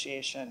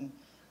depreciation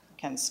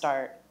can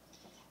start.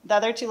 The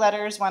other two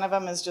letters, one of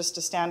them is just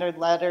a standard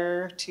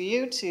letter to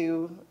you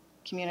to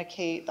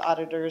communicate the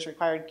auditor's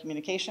required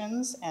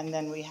communications, and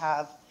then we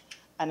have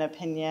an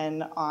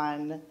opinion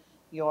on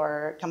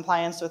your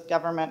compliance with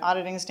government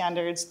auditing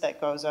standards that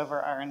goes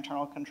over our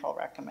internal control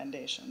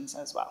recommendations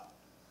as well.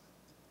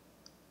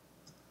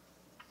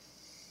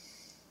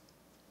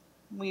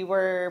 We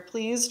were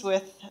pleased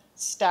with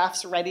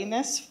staff's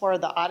readiness for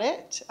the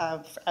audit.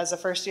 As a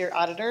first-year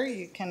auditor,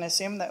 you can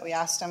assume that we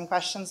asked them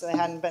questions that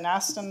hadn't been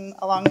asked in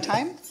a long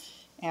time.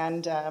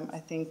 And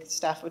I think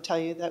staff would tell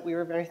you that we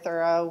were very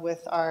thorough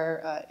with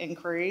our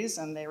inquiries,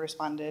 and they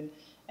responded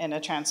in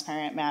a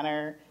transparent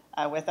manner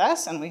with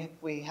us, and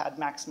we had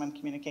maximum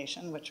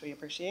communication, which we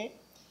appreciate.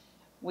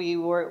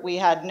 We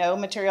had no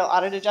material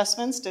audit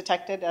adjustments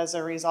detected as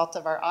a result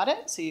of our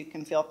audit, so you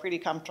can feel pretty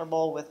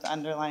comfortable with the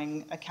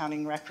underlying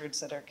accounting records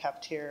that are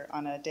kept here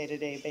on a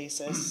day-to-day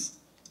basis.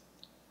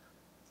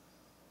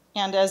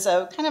 And as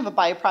a kind of a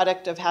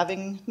byproduct of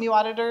having new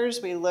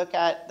auditors, we look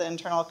at the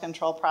internal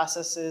control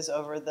processes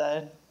over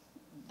the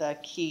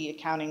key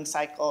accounting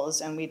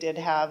cycles, and we did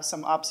have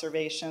some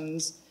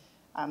observations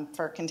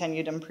for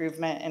continued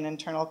improvement in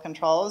internal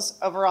controls.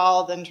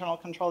 Overall, the internal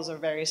controls are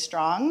very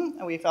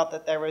strong. We felt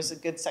that there was a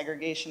good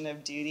segregation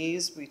of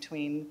duties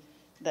between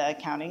the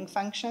accounting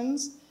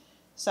functions.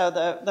 So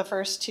the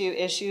first two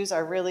issues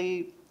are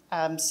really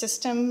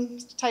system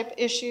type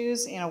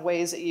issues,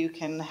 ways that you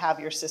can have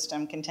your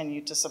system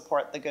continue to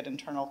support the good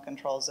internal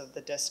controls of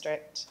the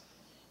district.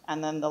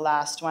 And then the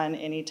last one,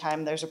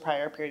 anytime there's a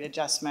prior period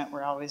adjustment,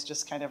 we're always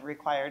just kind of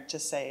required to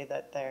say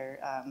that there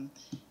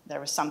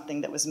was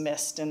something that was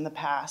missed in the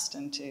past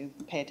and to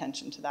pay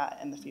attention to that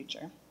in the future.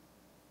 Do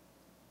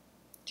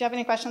you have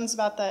any questions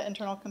about the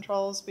internal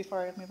controls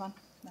before I move on?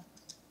 No.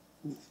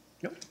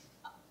 Yep.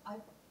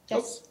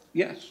 Yes.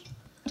 Yes.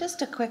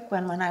 Just a quick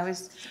one. When I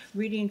was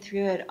reading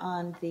through it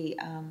on the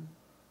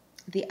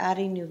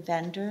adding new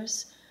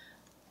vendors,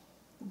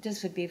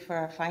 this would be for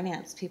our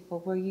finance people.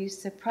 Were you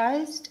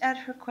surprised at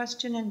her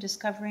question and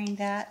discovering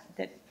that,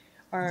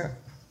 or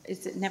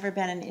has it never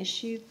been an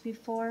issue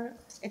before?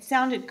 It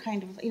sounded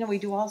kind of, we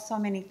do so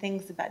many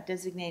things about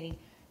designating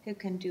who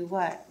can do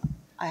what.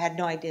 I had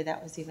no idea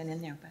that was even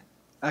in there, but.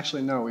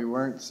 Actually, no, we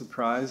weren't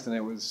surprised, and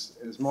it was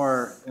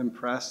more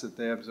impressed that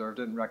they observed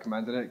it and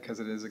recommended it because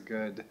it is a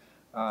good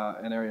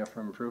an area for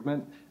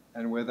improvement.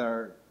 And with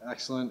our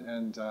excellent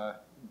and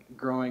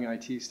growing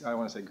IT, I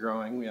want to say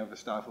growing, we have a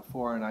staff of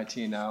 4 in IT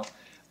now.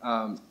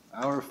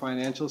 Our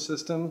financial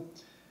system,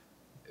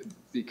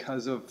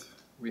 because of,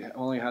 we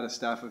only had a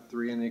staff of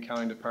 3 in the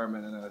accounting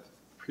department and a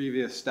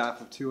previous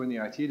staff of 2 in the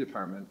IT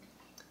department,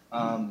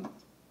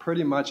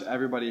 pretty much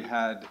everybody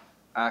had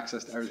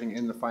access to everything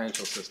in the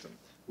financial system.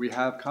 We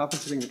have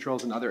compensating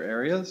controls in other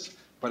areas,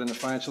 but in the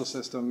financial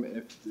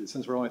system,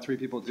 since we're only 3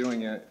 people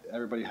doing it,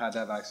 everybody had to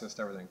have access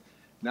to everything.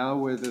 Now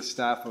with a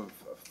staff of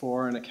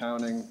 4 in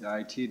accounting, the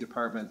IT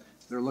department,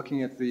 they're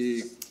looking at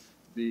the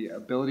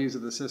abilities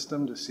of the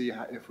system to see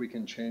if we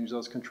can change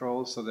those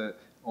controls so that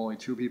only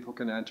 2 people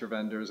can enter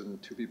vendors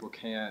and 2 people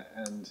can't,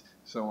 and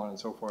so on and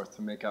so forth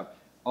to make up.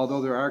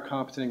 Although there are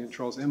competent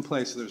controls in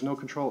place, so there's no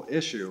control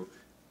issue,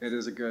 it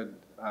is a good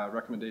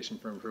recommendation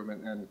for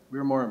improvement, and we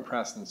were more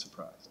impressed than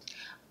surprised.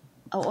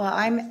 Oh, well,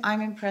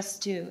 I'm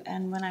impressed too.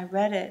 And when I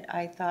read it,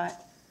 I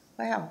thought,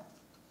 wow,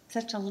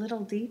 such a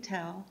little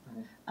detail.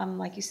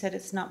 Like you said,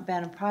 it's not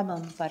been a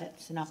problem, but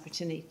it's an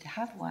opportunity to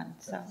have one.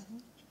 So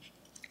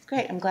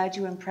great. I'm glad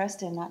you were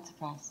impressed and not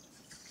surprised.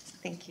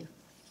 Thank you.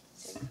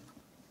 So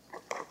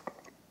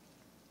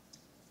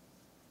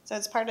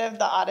as part of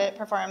the audit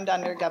performed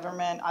under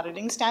government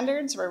auditing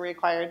standards, we're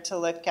required to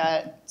look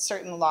at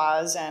certain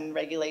laws and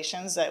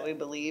regulations that we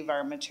believe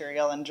are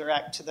material and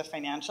direct to the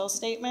financial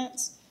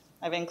statements.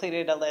 I've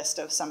included a list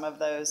of some of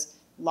those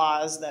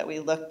laws that we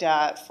looked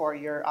at for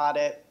your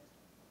audit.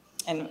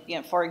 And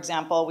for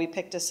example, we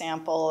picked a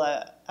sample,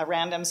 a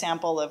random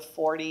sample of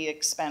 40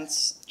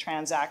 expense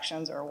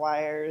transactions or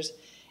wires,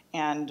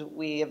 and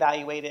we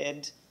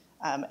evaluated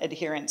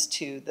adherence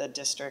to the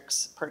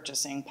district's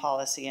purchasing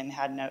policy and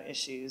had no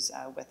issues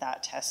with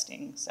that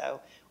testing.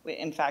 So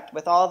in fact,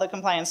 with all the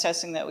compliance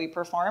testing that we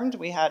performed,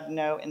 we had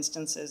no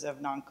instances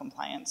of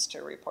non-compliance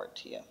to report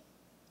to you.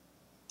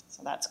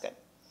 So that's good.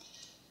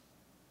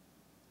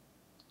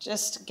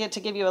 just to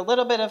give you a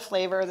little bit of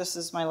flavor, this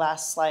is my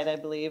last slide, I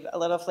believe, a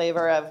little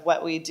flavor of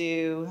what we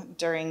do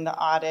during the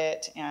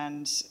audit.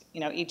 And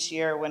each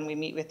year when we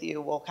meet with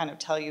you, we'll kind of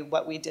tell you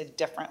what we did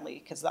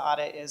differently, because the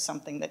audit is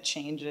something that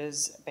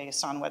changes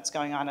based on what's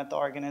going on at the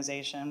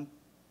organization.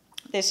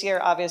 This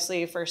year,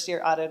 obviously,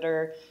 first-year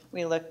auditor,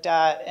 we looked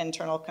at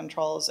internal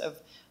controls of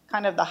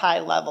kind of the high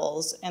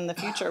levels. In the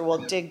future, we'll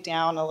dig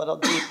down a little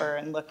deeper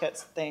and look at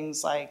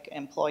things like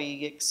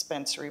employee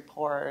expense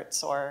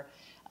reports or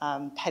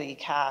petty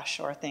cash,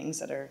 or things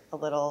that are a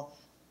little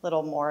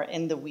more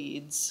in the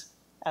weeds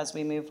as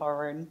we move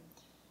forward.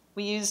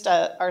 We used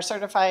our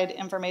certified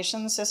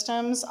information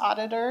systems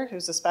auditor,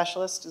 who's a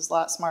specialist, is a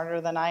lot smarter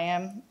than I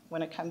am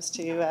when it comes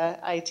to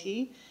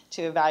IT,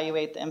 to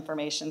evaluate the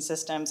information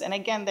systems. And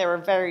again, they were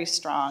very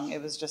strong.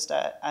 It was just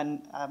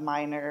a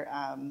minor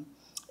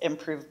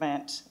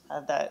improvement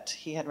that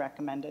he had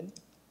recommended.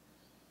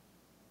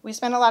 We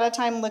spent a lot of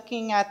time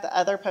looking at the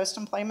other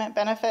post-employment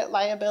benefit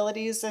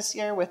liabilities this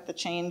year with the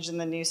change in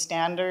the new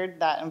standard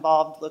that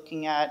involved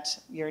looking at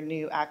your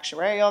new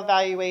actuarial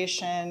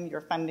valuation,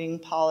 your funding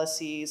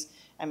policies,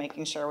 and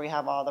making sure we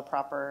have all the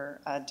proper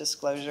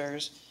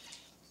disclosures.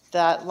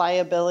 That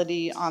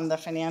liability on the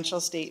financial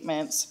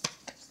statements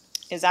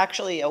is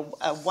actually a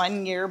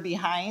 1 year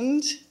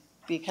behind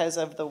because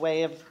of the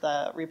way of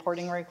the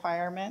reporting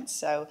requirements.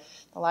 So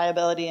the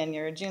liability in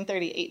your June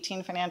 30,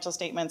 18 financial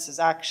statements is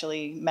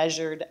actually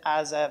measured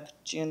as of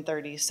June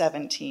 30,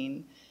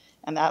 17.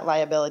 And that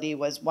liability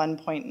was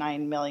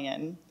 1.9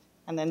 million.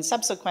 And then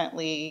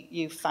subsequently,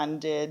 you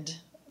funded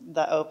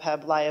the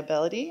OPEB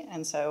liability.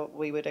 And so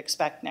we would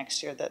expect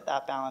next year that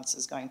that balance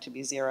is going to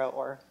be zero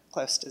or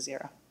close to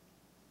zero.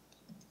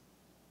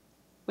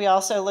 We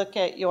also look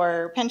at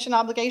your pension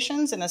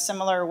obligations in a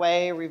similar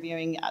way,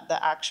 reviewing the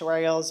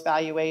actuarial's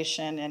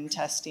valuation and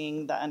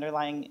testing the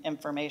underlying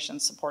information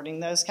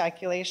supporting those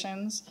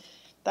calculations.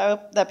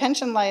 The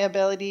pension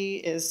liability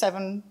is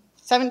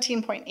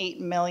 17.8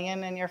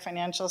 million in your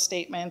financial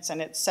statements, and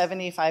it's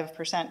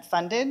 75%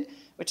 funded,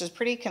 which is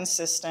pretty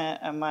consistent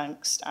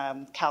amongst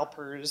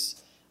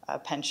CalPERS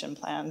pension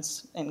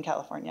plans in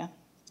California.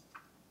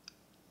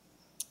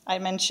 I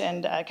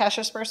mentioned cash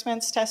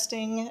disbursements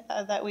testing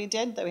that we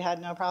did, that we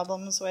had no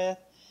problems with.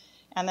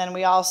 And then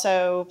we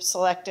also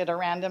selected a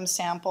random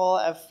sample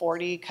of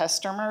 40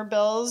 customer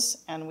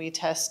bills, and we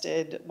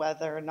tested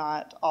whether or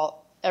not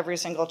every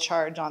single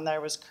charge on there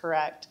was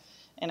correct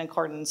in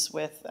accordance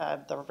with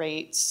the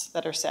rates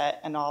that are set,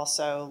 and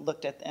also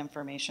looked at the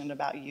information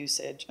about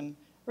usage and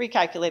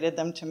recalculated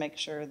them to make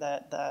sure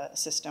that the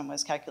system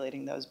was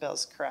calculating those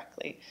bills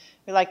correctly.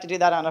 We like to do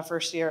that on a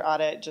first-year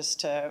audit just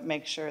to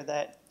make sure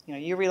that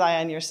you rely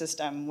on your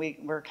system.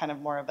 We're kind of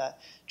more of a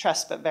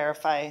trust but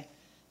verify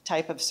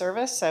type of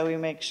service, so we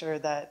make sure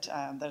that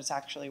that it's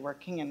actually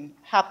working, and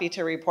happy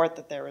to report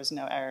that there was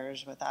no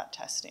errors with that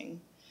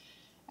testing.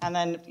 And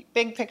then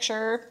big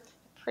picture,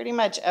 pretty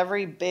much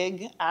every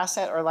big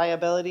asset or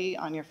liability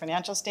on your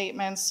financial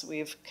statements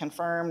we've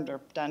confirmed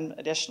or done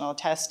additional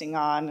testing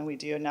on, and we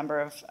do a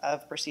number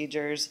of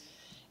procedures.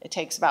 It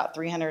takes about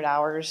 300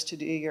 hours to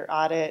do your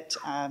audit.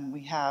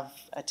 We have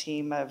a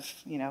team of,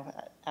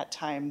 at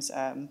times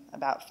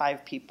about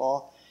 5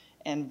 people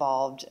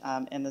involved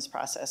in this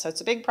process. So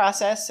it's a big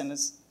process, and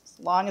as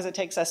long as it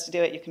takes us to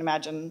do it, you can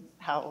imagine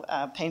how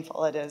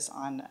painful it is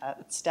on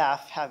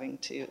staff having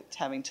to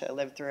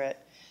live through it.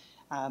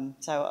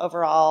 So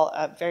overall,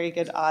 a very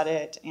good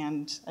audit,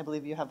 and I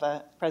believe you have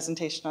a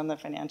presentation on the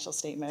financial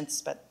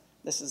statements, but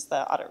this is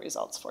the audit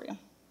results for you.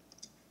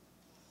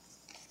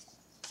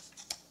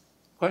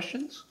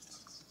 Questions?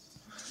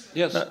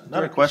 Yes.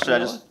 Not a question. I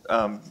just,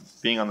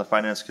 being on the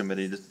finance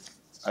committee,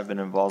 I've been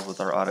involved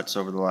with our audits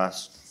over the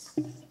last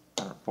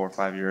 4 or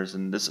 5 years,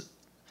 and this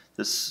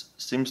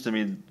seems to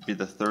me to be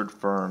the third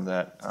firm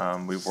that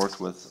we've worked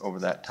with over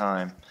that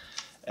time.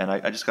 And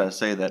I just got to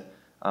say that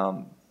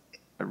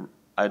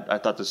I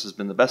thought this has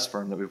been the best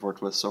firm that we've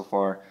worked with so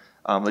far.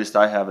 At least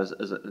I have as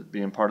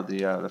being part of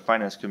the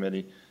finance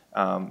committee.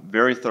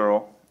 Very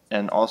thorough,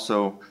 and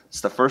also it's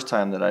the first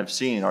time that I've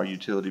seen our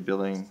utility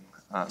billing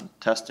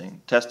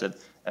tested,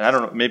 and I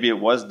don't know, maybe it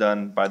was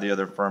done by the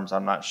other firms,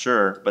 I'm not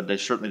sure, but they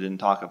certainly didn't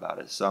talk about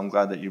it. So I'm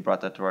glad that you brought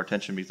that to our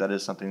attention, because that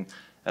is something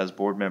as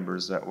board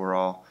members that we're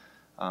all,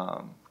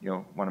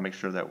 want to make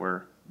sure that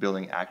we're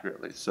billing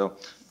accurately. So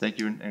thank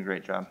you, and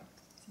great job.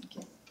 Thank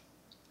you.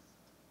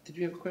 Did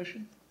you have a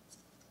question?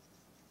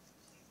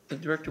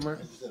 Director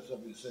Martin? I just have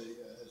something to say,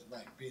 as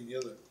Mike being the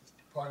other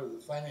part of the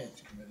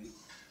finance committee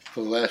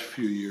for the last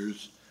few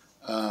years.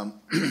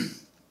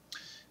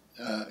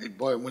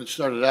 Boy, when it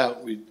started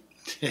out,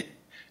 it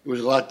was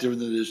a lot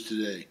different than it is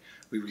today.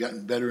 We've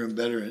gotten better and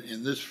better,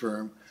 and this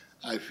firm,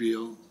 I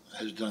feel,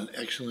 has done an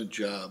excellent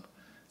job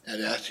at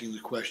asking the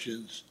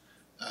questions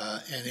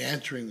and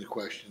answering the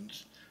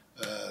questions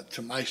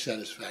to my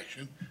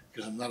satisfaction,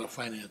 because I'm not a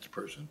finance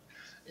person.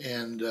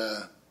 And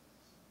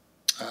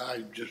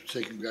I just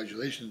say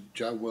congratulations,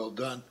 job well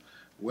done.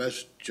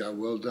 Wes, job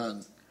well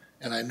done.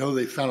 And I know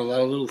they found a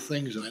lot of little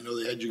things, and I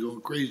know they had you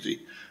going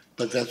crazy,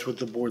 but that's what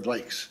the board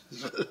likes.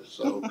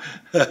 So,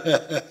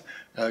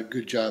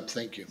 Good job,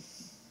 thank you.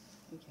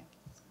 Thank you.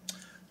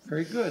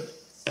 Very good.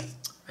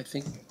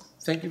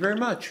 Thank you very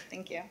much.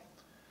 Thank you.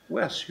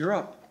 Wes, you're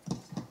up.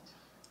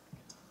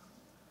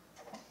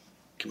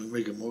 Can we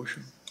make a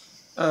motion?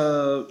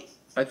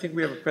 I think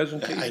we have a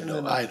presentation. I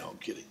know, I'm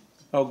kidding.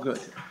 Oh, good.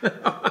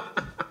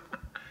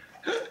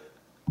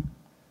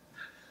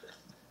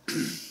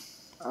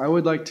 I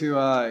would like to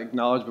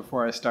acknowledge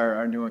before I start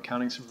our new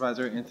accounting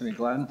supervisor, Anthony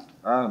Glenn.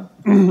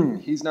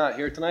 He's not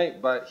here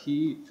tonight, but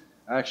he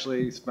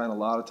actually spent a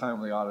lot of time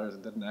with the auditors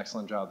and did an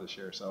excellent job this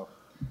year. So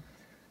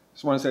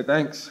just want to say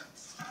thanks.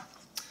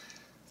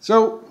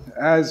 So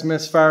as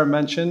Ms. Farr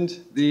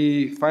mentioned,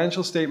 the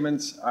financial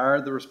statements are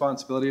the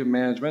responsibility of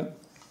management.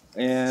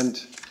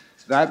 And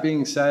that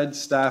being said,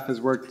 staff has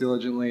worked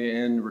diligently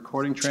in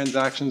recording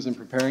transactions and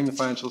preparing the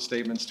financial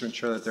statements to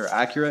ensure that they're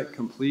accurate,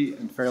 complete,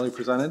 and fairly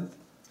presented.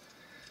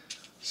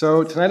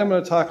 So tonight I'm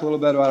going to talk a little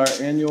bit about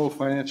our annual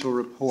financial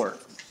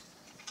report.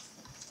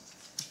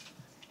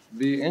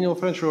 The annual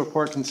financial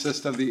report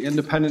consists of the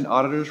independent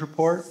auditor's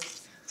report,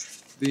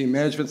 the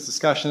management's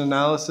discussion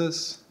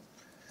analysis,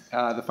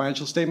 the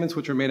financial statements,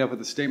 which are made up of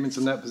the statements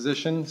of net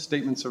position,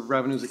 statements of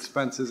revenues,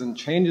 expenses, and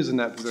changes in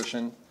net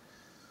position,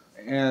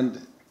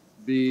 and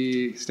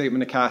the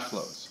statement of cash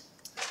flows.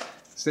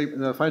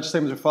 The financial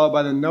statements are followed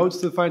by the notes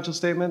to the financial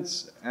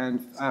statements,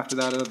 and after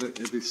that,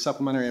 it'll be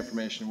supplementary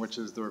information, which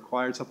is the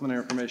required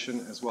supplementary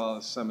information, as well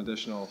as some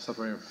additional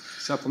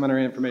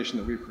supplementary information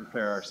that we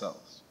prepare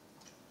ourselves.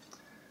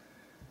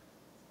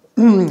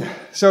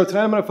 So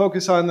tonight I'm going to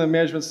focus on the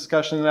management's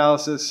discussion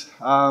analysis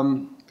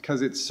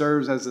because it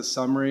serves as a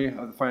summary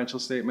of the financial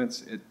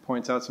statements. It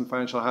points out some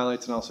financial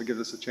highlights and also gives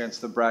us a chance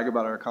to brag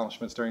about our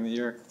accomplishments during the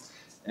year.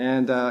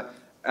 And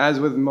as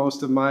with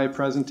most of my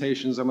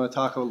presentations, I'm going to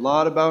talk a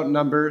lot about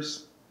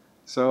numbers.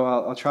 So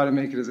I'll try to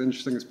make it as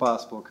interesting as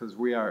possible because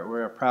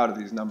we're proud of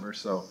these numbers.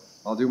 So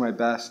I'll do my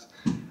best.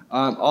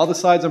 All the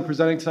slides I'm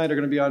presenting tonight are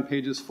going to be on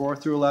pages 4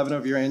 through 11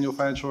 of your annual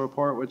financial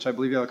report, which I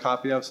believe you have a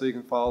copy of, so you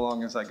can follow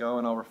along as I go,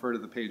 and I'll refer to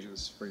the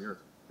pages for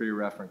your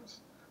reference.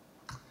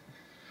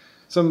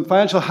 Some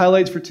financial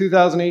highlights for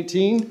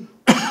 2018.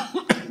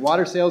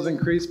 Water sales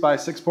increased by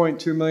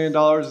 $6.2 million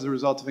as a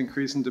result of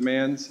increase in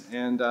demands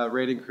and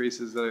rate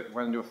increases that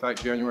went into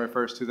effect January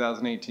 1st,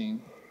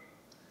 2018.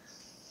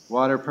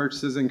 Water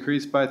purchases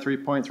increased by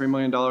 $3.3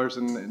 million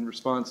in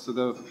response to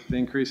the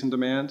increase in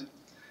demand.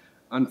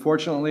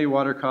 Unfortunately,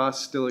 water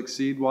costs still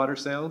exceed water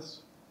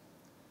sales.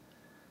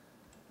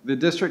 The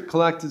district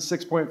collected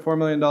 $6.4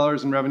 million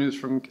in revenues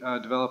from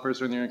developers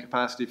during their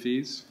incapacity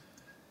fees,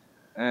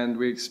 and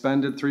we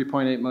expended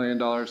 $3.8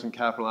 million in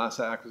capital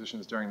asset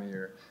acquisitions during the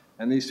year.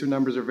 And these two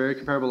numbers are very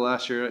comparable to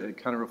last year. It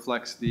kind of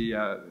reflects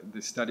the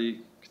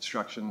steady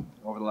construction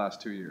over the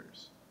last 2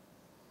 years.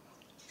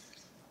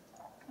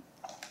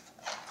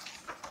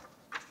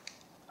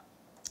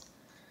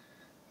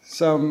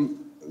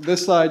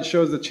 This slide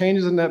shows the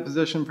changes in net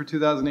position for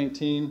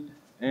 2018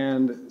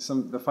 and some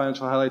of the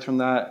financial highlights from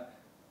that.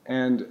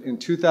 And in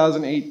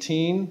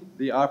 2018,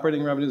 the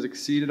operating revenues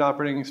exceeded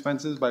operating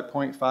expenses by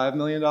 $0.5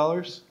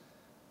 million,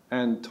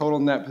 and total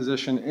net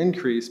position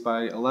increased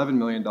by $11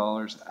 million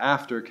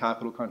after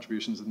capital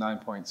contributions of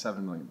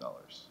 $9.7 million.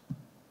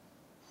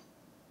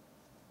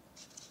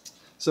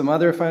 Some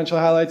other financial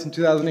highlights in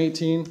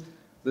 2018,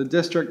 the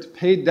district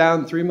paid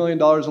down $3 million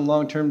in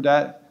long-term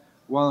debt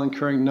while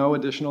incurring no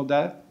additional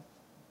debt.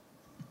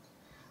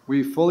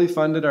 We fully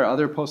funded our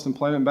other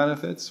post-employment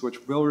benefits,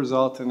 which will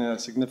result in a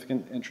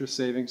significant interest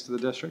savings to the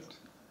district.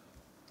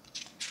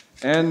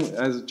 And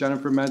as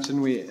Jennifer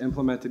mentioned, we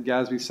implemented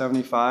GASB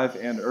 75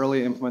 and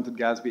early implemented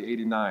GASB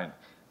 89.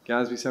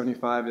 GASB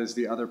 75 is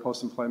the other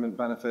post-employment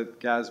benefit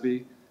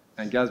GASB,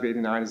 and GASB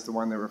 89 is the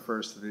one that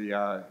refers to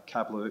the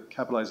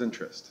capitalized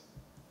interest.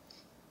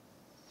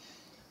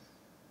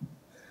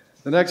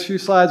 The next few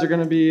slides are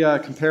going to be a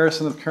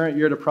comparison of current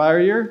year to prior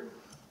year.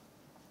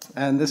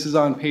 And this is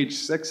on page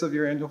 6 of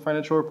your annual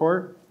financial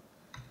report.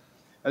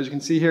 As you can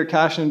see here,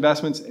 cash and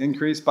investments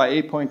increased by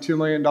 $8.2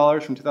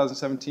 million from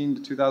 2017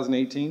 to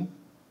 2018.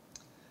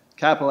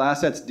 Capital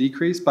assets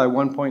decreased by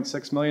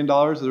 $1.6 million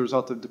as a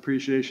result of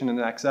depreciation in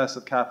excess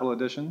of capital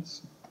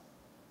additions.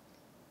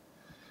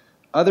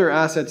 Other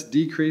assets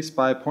decreased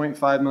by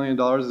 $0.5 million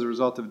as a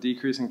result of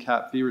decrease in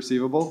cap fee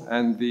receivable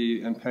and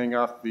paying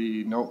off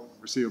the note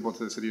receivable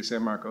to the city of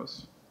San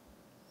Marcos.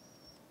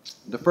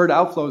 Deferred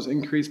outflows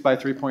increased by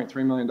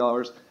 $3.3 million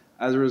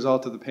as a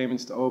result of the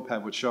payments to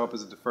OPEB, which show up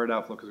as a deferred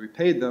outflow because we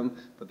paid them,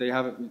 but they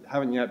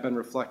haven't yet been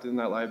reflected in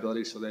that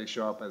liability, so they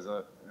show up as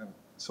a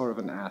sort of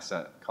an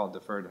asset called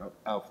deferred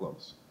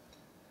outflows.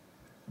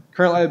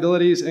 Current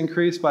liabilities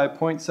increased by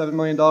 $0.7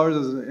 million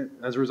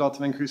as a result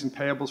of increase in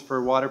payables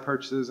for water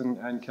purchases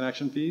and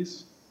connection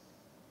fees.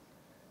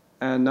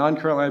 And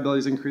non-current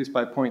liabilities increased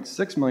by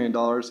 $0.6 million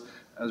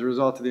as a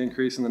result of the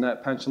increase in the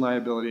net pension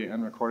liability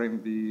and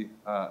recording the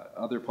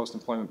other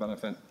post-employment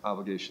benefit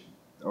obligation,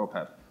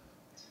 OPEB.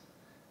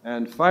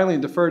 And finally,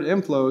 deferred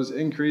inflows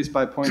increased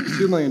by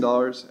 $0.2 million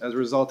as a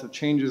result of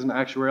changes in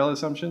actuarial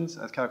assumptions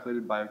as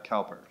calculated by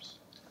CalPERS.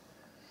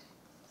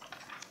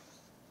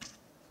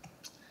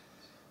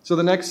 So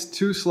the next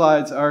two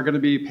slides are going to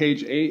be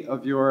page 8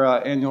 of your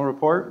annual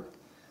report.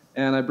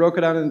 And I broke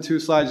it out into 2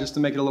 slides just to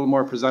make it a little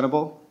more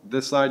presentable.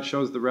 This slide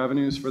shows the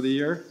revenues for the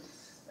year.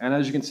 And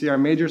as you can see, our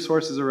major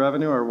sources of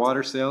revenue are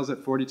water sales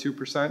at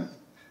 42%,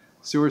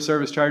 sewer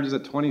service charges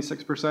at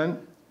 26%,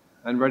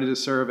 and ready to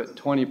serve at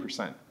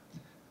 20%.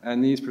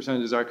 And these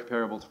percentages are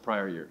comparable to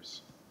prior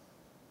years.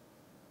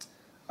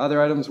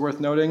 Other items worth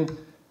noting,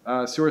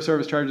 sewer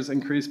service charges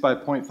increased by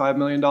 $0.5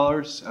 million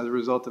as a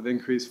result of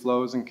increased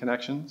flows and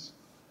connections.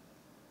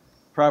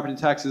 Property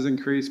taxes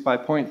increased by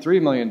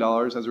 $0.3 million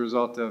as a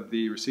result of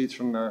the receipts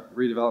from the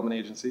redevelopment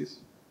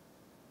agencies.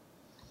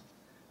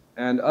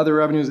 And other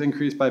revenues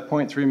increased by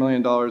 $0.3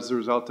 million as a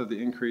result of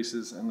the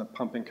increases in the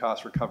pumping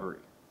cost recovery.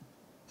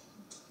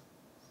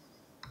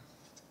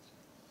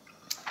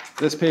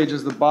 This page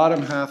is the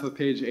bottom half of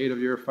page 8 of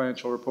your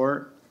financial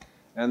report,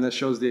 and this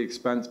shows the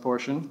expense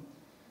portion.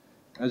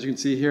 As you can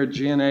see here,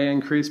 G&A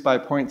increased by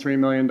 $0.3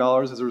 million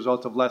as a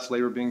result of less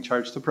labor being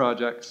charged to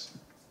projects.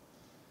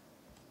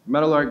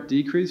 Metal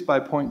decreased by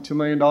 $0.2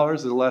 million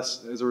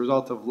as a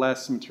result of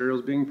less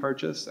materials being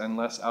purchased and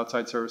less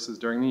outside services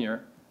during the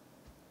year.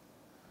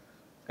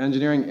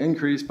 Engineering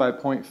increased by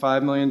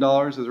 $0.5 million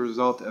as a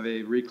result of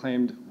a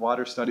reclaimed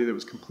water study that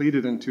was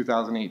completed in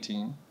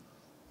 2018.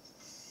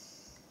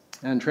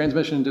 And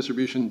transmission and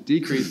distribution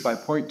decreased by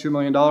 $0.2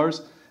 million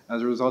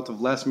as a result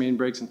of less main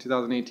breaks in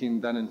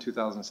 2018 than in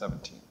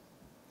 2017.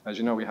 As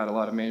you know, we had a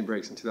lot of main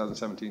breaks in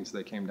 2017, so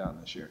they came down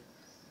this year.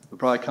 They'll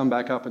probably come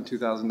back up in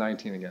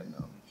 2019 again,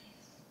 though.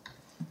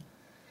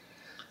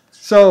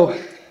 So,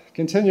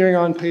 continuing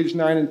on page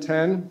 9 and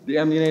 10, the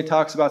MD&A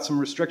talks about some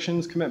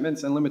restrictions,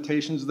 commitments, and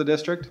limitations of the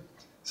district,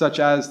 such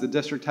as the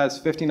district has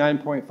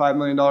 $59.5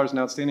 million in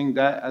outstanding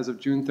debt as of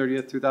June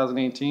 30th,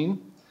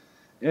 2018,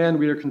 and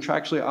we are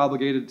contractually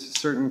obligated to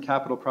certain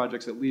capital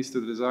projects at least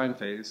through the design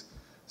phase,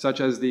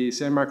 such as the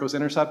San Marcos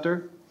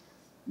Interceptor,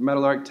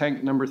 Metal Arc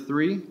Tank number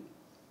 3,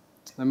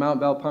 the Mount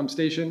Bell Pump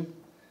Station,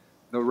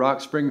 the Rock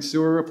Spring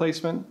Sewer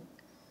Replacement,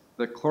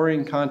 the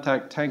Chlorine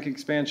Contact Tank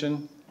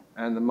Expansion,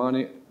 and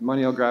the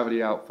Moneo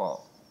Gravity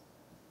Outfall.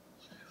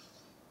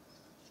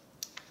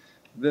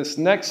 This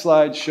next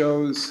slide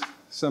shows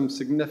some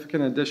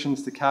significant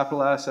additions to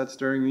capital assets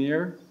during the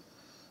year,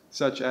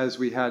 such as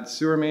we had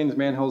sewer mains,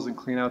 manholes, and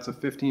cleanouts of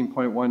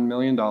 $15.1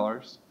 million.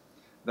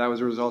 That was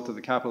a result of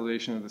the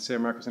capitalization of the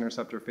San Marcos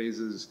Interceptor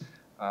phases,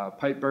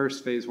 pipe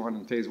burst, phase 1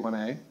 and phase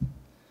 1A.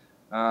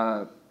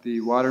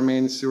 The water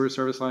main sewer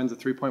service lines of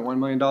 $3.1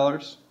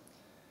 million.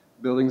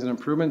 Buildings and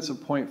improvements of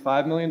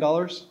 $0.5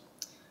 million.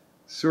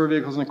 Sewer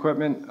vehicles and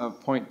equipment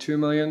of $0.2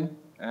 million,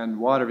 and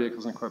water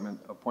vehicles and equipment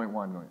of $0.1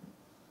 million.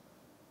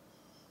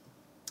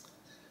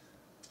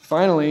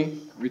 Finally,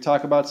 we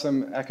talk about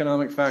some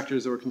economic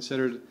factors that were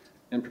considered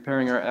in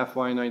preparing our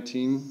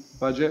FY19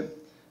 budget,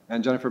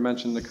 and Jennifer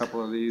mentioned a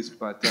couple of these,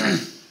 but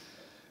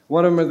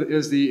one of them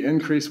is the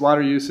increased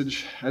water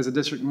usage as the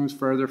district moves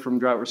further from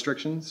drought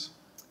restrictions.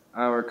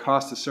 Our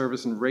cost of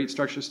service and rate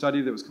structure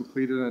study that was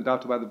completed and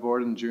adopted by the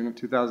board in June of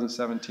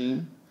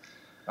 2017.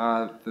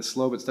 The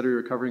slow but steady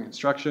recovery in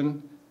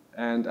construction,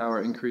 and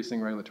our increasing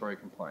regulatory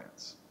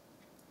compliance.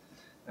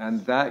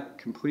 And that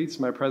completes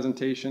my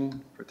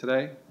presentation for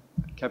today.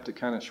 I kept it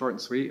kind of short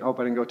and sweet. I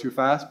hope I didn't go too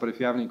fast, but if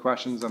you have any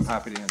questions, I'm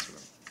happy to answer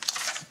them.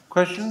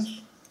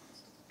 Questions?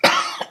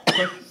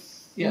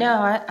 Yeah.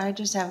 No, I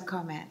just have a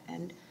comment.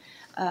 And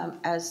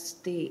as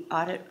the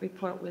audit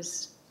report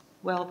was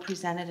well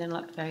presented and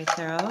looked very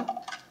thorough,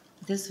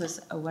 this was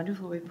a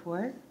wonderful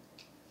report.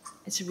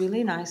 It's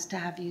really nice to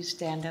have you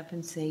stand up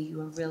and say you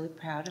are really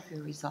proud of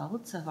your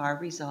results, of our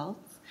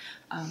results.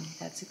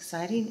 That's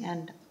exciting,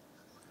 and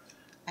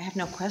I have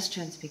no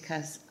questions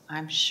because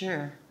I'm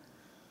sure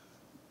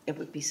it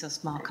would be so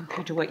small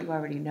compared to what you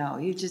already know.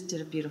 You just did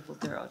a beautiful,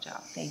 thorough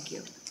job. Thank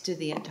you to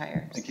the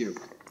entire. Thank you.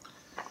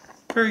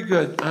 Very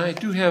good. I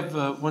do have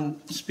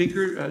one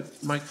speaker,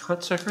 Mike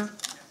Hunsaker.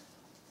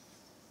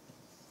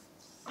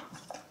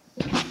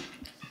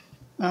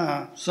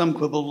 Some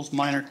quibbles,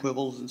 minor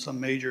quibbles, and some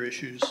major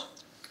issues.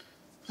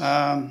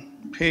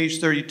 Page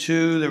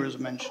 32, there was a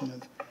mention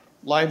of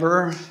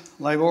LIBOR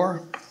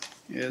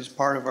is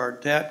part of our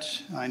debt.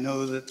 I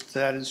know that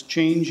that is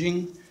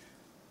changing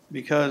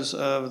because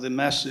of the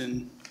mess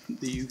in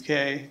the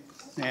UK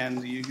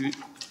and the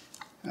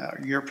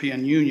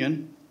European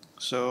Union.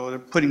 So they're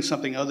putting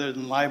something other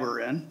than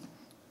LIBOR in.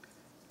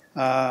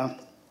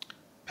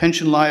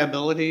 Pension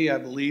liability, I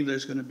believe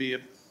there's going to be a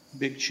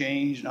big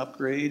change and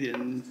upgrade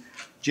in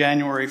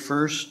January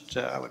 1st.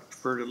 I would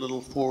prefer a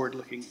little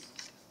forward-looking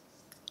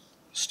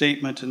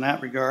statement in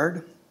that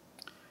regard.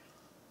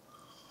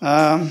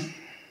 I'm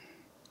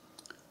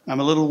a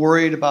little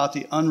worried about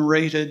the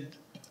unrated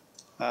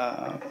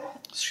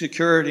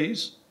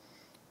securities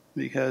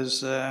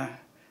because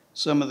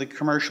some of the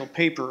commercial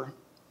paper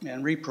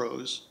and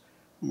repros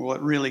were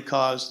what really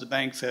caused the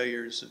bank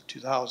failures of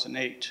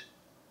 2008.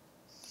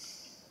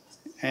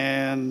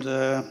 And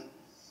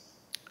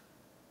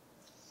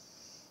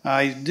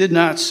I did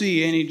not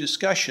see any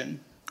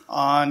discussion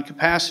on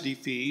capacity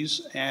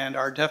fees and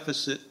our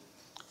deficit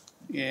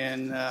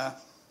in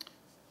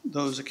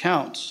those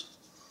accounts,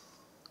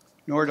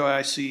 nor do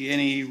I see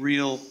any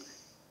real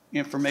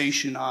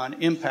information on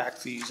impact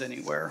fees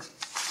anywhere.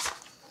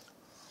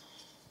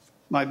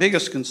 My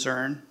biggest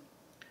concern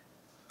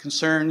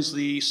concerns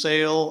the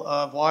sale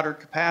of water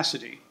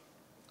capacity.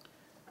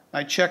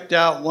 I checked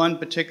out one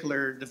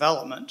particular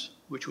development,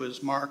 which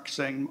was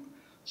San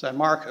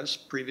Marcos,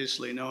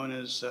 previously known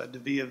as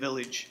Davia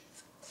Village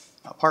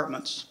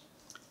Apartments.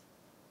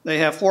 They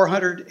have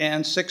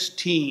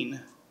 416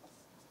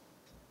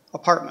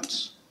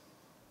 apartments.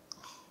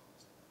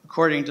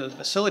 According to the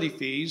facility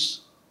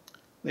fees,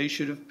 they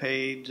should have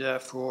paid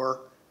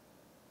for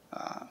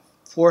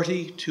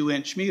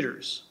 42-inch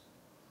meters.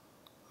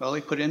 Well,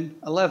 they put in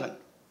 11.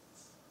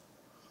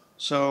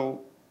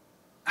 So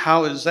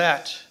how is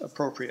that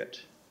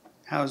appropriate?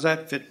 How does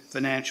that fit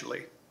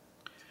financially?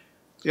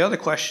 The other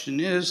question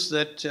is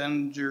that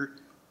under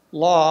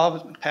law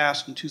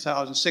passed in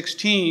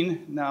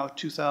 2016, now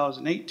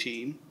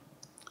 2018,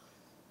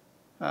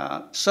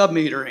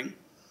 submetering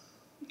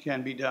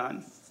can be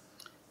done.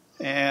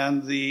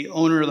 And the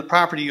owner of the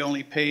property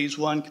only pays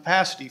one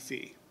capacity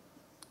fee.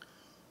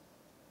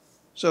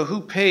 So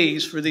who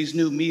pays for these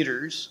new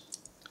meters?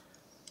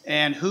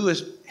 And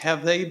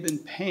have they been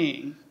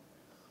paying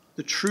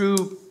the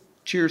true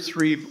Tier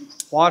 3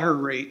 water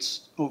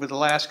rates over the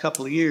last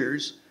couple of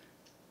years?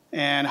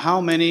 And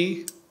how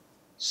many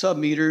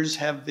submeters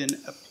have been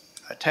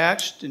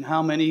attached and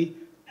how many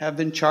have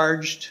been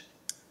charged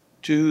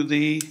to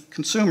the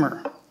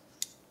consumer?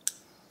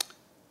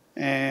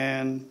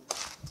 And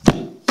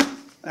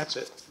that's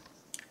it.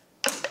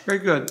 Very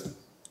good.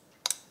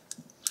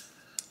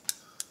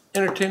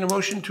 Entertain a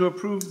motion to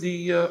approve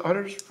the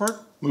auditor's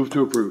report. Move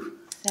to approve.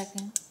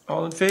 Second.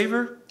 All in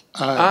favor?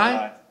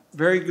 Aye.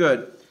 Very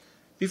good.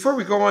 Before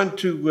we go on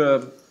to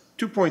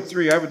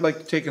 2.3, I would like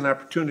to take an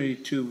opportunity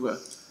to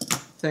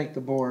thank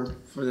the board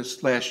for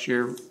this last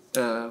year.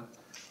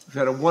 We've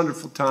had a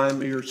wonderful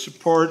time. Your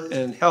support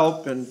and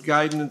help and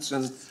guidance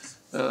and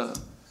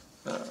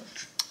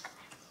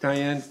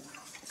Diane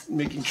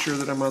making sure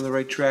that I'm on the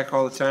right track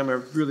all the time. I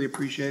really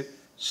appreciate it.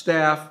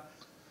 Staff,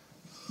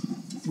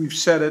 we've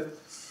said it.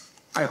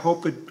 I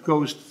hope it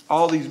goes,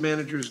 all these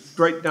managers,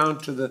 right down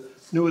to the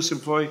newest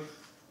employee.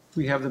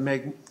 We have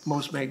the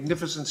most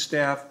magnificent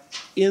staff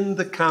in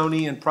the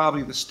county and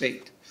probably the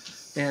state.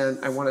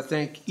 And I want to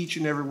thank each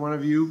and every one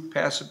of you.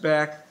 Pass it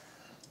back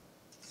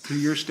to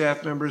your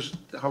staff members.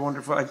 How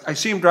wonderful. I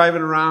see them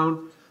driving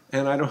around,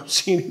 and I don't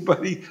see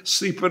anybody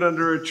sleeping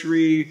under a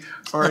tree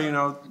or, you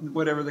know,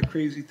 whatever the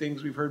crazy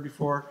things we've heard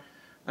before.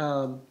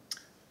 Our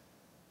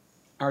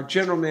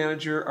general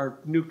manager, our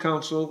new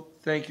counsel,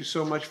 thank you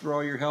so much for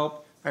all your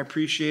help. I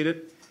appreciate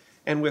it.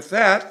 And with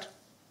that,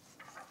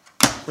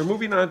 we're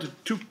moving on to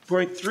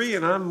 2.3,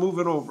 and I'm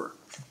moving over.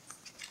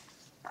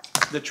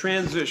 The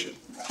transition.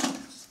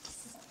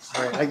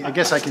 All right, I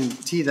guess I can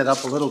tee that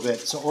up a little bit.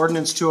 So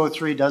ordinance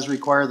 203 does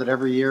require that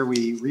every year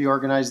we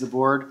reorganize the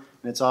board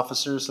and its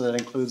officers, so that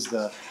includes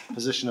the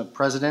position of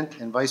president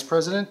and vice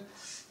president.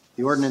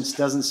 The ordinance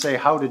doesn't say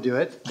how to do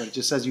it, but it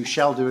just says you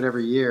shall do it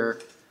every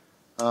year.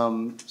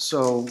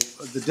 So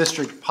the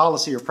district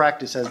policy or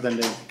practice has been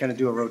to kind of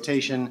do a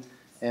rotation,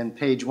 and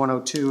page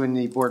 102 in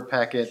the board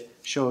packet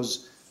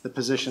shows the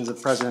positions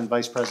of president and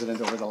vice president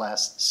over the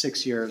last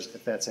 6 years,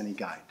 if that's any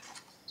guide.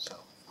 So.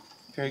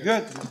 Very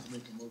good.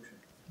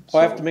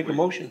 Well, I have to make a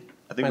motion.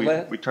 I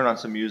think we turn on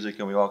some music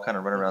and we all kind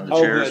of run around the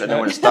Oh, chairs, good. and then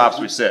when it stops,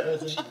 we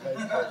sit.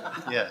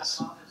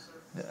 Yes.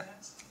 Yeah.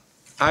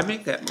 I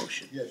make that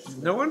motion.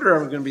 No wonder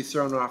I'm going to be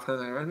thrown off. I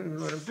don't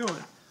know what I'm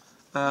doing.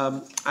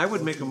 I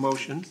would make a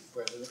motion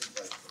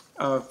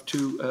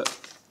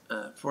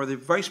for the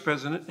vice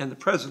president and the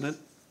president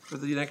for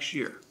the next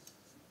year.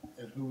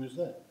 And who is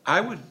that? I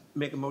would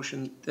make a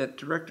motion that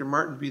Director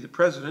Martin be the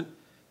president,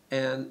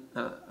 and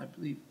I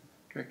believe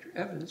Director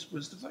Evans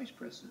was the vice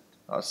president.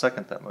 I'll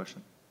second that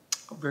motion.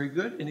 Oh, very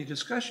good. Any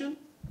discussion?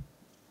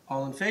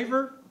 All in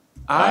favor?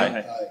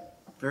 Aye.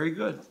 Very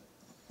good.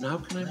 Now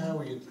can I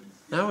move?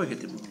 Now we get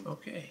to move.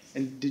 Okay.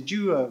 And did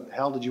you,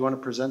 Hal, did you want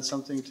to present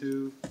something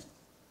to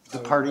the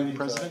party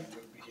president?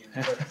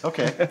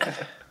 Okay.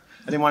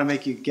 I didn't want to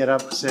make you get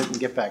up, sit, and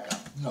get back up.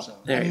 No, So.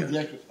 There you I need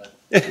go.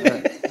 the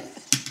exercise.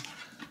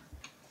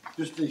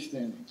 Just stay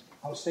standing.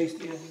 I'll stay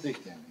standing. Stay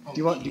standing.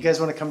 Do you guys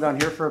want to come down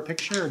here for a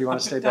picture, or do you want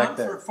to stay back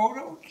For a there?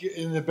 photo?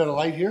 Isn't there better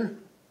light here?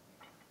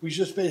 We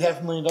just paid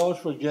 $500,000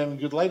 for having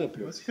good light up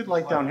here. It's a good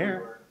light down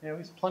here. Yeah,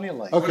 there's plenty of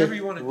light. Okay, Whatever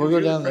you want to do. we'll go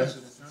You're the down there.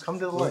 president, huh? Come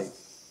to the light.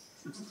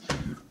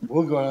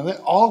 We'll go down there.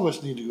 All of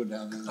us need to go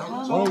down there.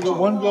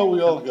 One go,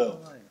 we all go.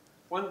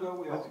 One go,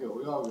 we all Let's go,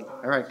 we all go.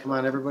 All right, come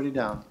on, everybody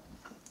down.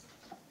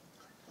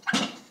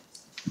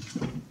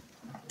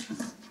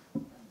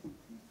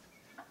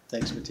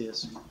 Thanks,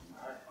 Matthias.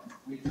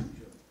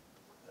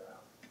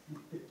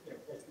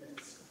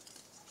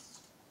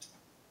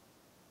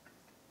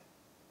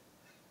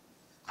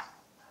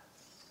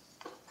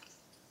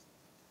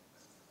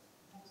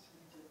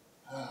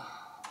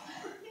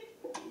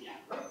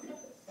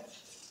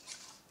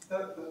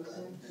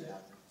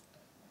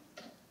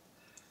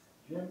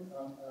 Jim,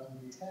 on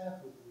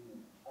behalf of the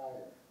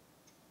entire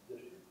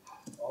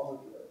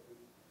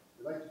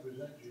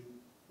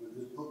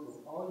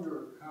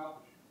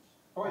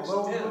Oh, it's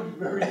Although it 10. looks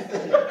very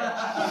thick.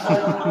 I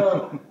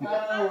don't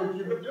know what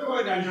you were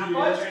doing Not this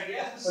much, year, I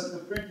guess. but the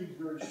printing's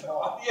very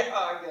small. Yeah,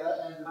 I get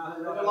it. And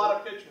And a lot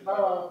of pictures. Not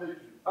a lot of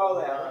pictures.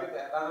 Oh, yeah, look at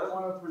that. I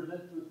want to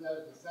present you with that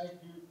as a thank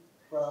you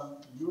from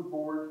your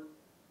board.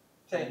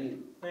 Thank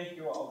you. Thank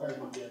you all very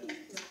much. Thank you.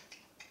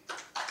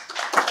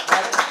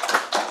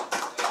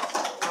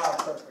 Ah,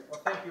 perfect.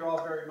 Well, thank you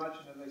all very much,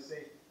 and as I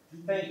say,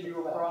 thank you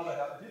for all the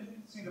help.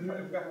 Didn't see the,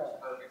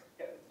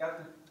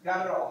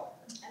 got it all.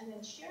 And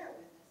then share it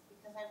with us,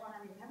 because I want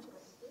to remember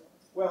it too.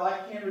 Well, I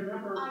can't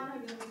remember. I know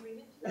you'll be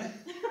reading it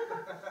too.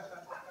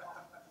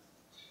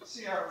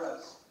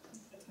 CRS.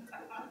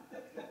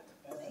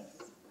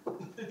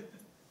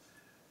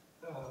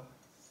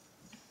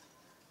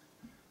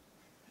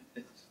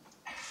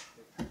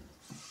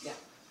 Yeah.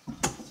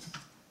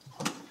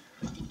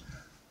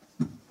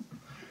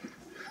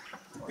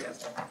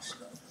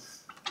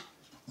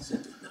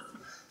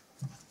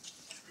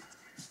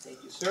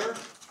 Thank you, sir.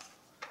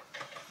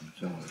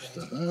 Some of the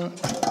stuff out.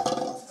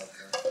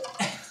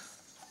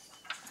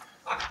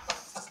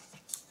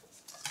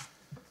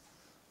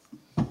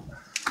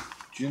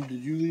 Jim,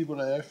 did you leave what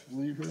I asked you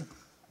to leave here?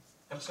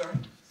 I'm sorry?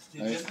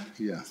 Did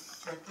you? Yeah,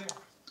 It's right there.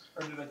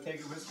 Or did I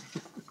take it with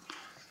me?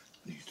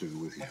 you took it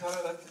with you. I thought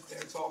I left it there.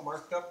 It's all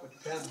marked up with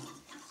pen.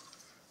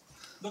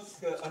 Look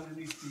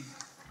underneath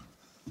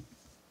the.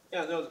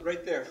 Yeah, no,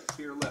 right there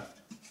to your left.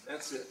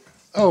 That's it.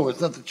 Oh,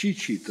 it's not the cheat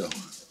sheet though.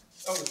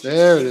 Oh, the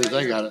There it cheat is, sheet.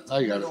 I got it,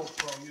 I got You it. know,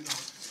 Paul, you know.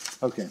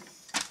 Okay.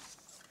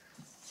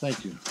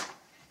 Thank you.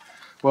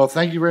 Well,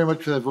 thank you very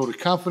much for that vote of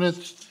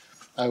confidence.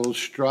 I will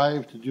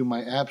strive to do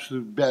my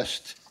absolute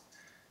best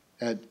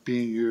at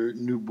being your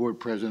new board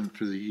president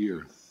for the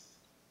year.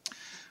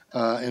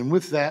 And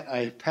with that,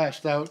 I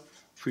passed out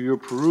for your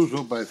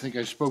perusal, but I think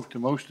I spoke to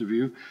most of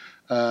you,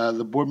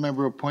 the board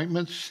member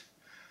appointments.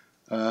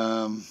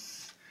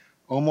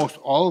 Almost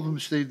all of them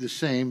stayed the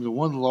same. The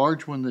one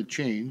large one that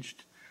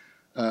changed,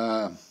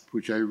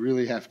 which I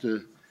really have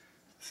to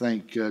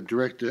thank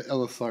Director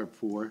Elitharp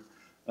for,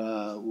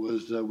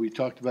 was we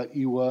talked about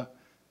EWA,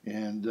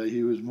 and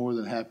he was more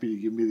than happy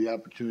to give me the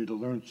opportunity to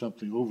learn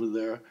something over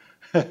there.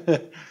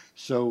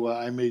 So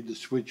I made the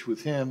switch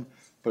with him,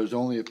 but it was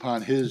only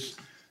upon his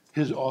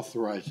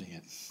authorizing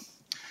it.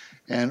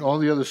 And all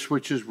the other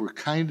switches were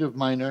kind of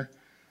minor.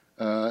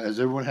 Has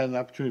everyone had an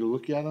opportunity to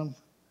look at them?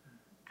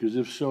 Because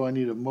if so, I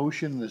need a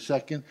motion and a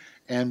second.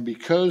 And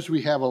because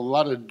we have a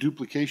lot of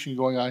duplication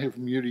going on here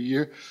from year to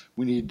year,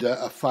 we need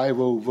a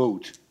 5-0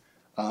 vote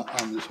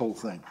on this whole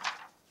thing.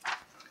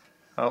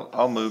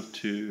 I'll move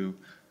to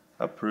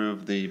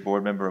approve the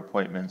board member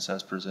appointments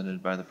as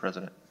presented by the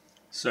president.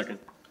 Second.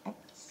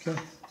 Okay.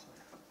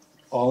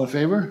 All in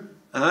favor?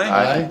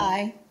 Aye.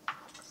 Aye.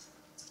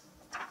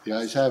 The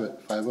ayes have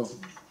it, 5-0.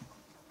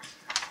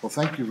 Well,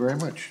 thank you very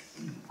much.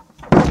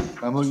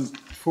 I'm looking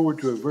forward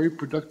to a very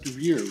productive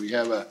year. We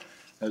have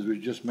as was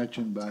just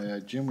mentioned by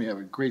Jim, we have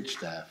a great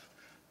staff.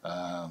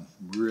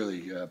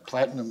 Really,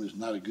 platinum is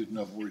not a good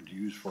enough word to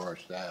use for our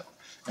staff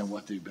and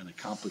what they've been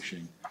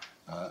accomplishing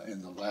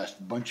in the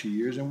last bunch of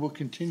years and will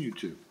continue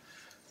to.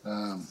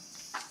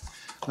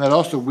 That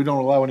also, we don't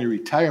allow any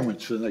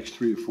retirements for the next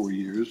 3 or 4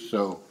 years,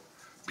 so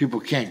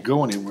people can't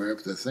go anywhere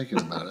if they're thinking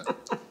about it.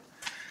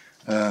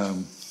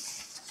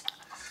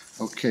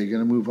 Okay, going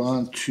to move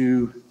on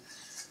to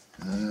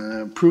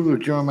approval of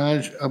general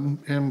manager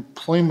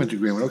employment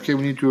agreement. Okay,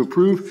 we need to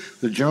approve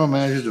the general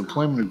manager's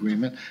employment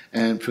agreement,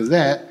 and for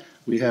that,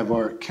 we have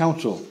our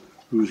counsel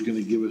who's going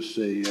to give us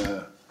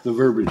the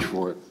verbiage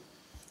for it.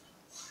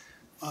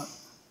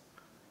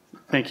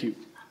 Thank you.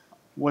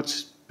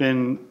 What's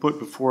been put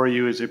before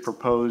you is a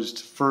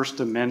proposed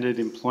first amended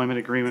employment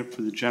agreement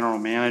for the general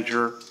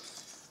manager.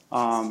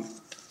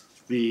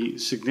 The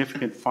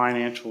significant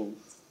financial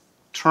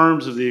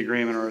terms of the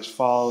agreement are as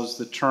follows.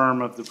 The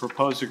term of the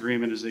proposed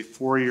agreement is a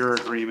 4-year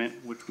agreement,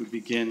 which would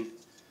begin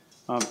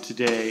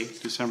today,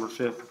 December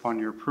 5th, upon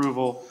your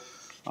approval.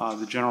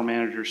 The general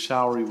manager's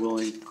salary will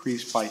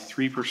increase by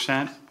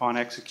 3% upon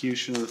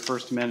execution of the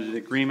first amended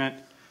agreement.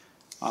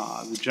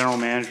 The general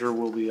manager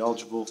will be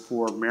eligible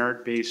for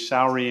merit-based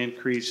salary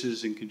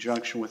increases in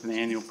conjunction with an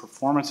annual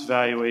performance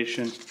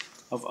evaluation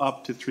of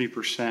up to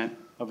 3%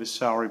 of his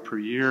salary per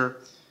year.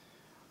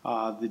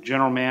 The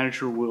general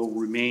manager will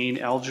remain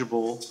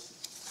eligible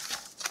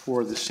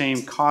for the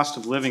same cost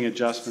of living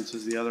adjustments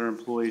as the other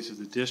employees of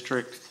the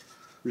district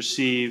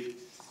receive.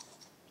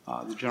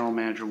 The general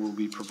manager will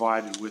be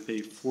provided with a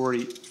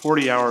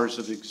 40 hours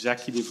of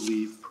executive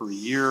leave per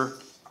year.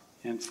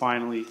 And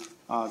finally,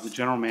 the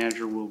general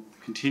manager will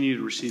continue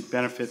to receive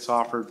benefits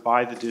offered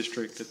by the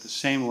district at the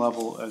same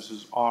level as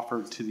is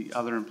offered to the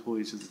other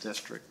employees of the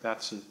district.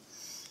 That's a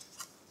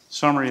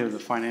summary of the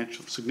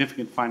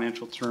significant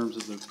financial terms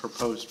of the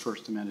proposed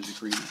first amended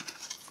agreement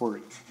for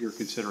your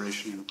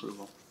consideration and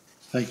approval.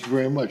 Thank you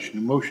very much. The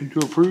motion to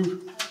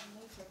approve?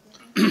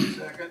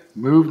 Second.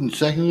 Moved and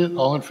seconded.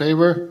 All in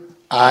favor?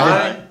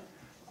 Aye.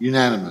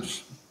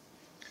 Unanimous.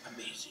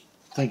 Amazing.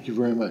 Thank you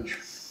very much.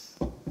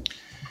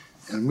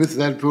 And with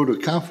that vote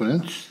of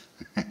confidence,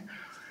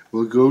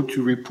 we'll go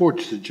to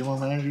reports, the general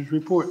manager's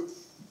report.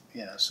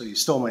 Yeah, so you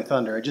stole my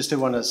thunder. I just did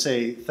want to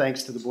say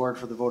thanks to the board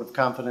for the vote of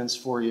confidence,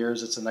 4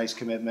 years. It's a nice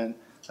commitment.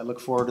 I look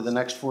forward to the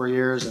next 4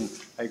 years, and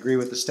I agree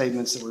with the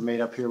statements that were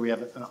made up here. We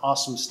have an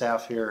awesome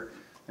staff here,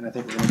 and I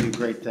think we're going to do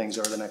great things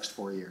over the next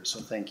 4 years, so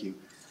thank you.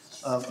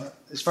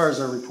 As far as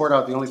our report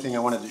out, the only thing I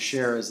wanted to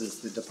share is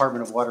that the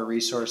Department of Water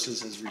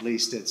Resources has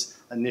released its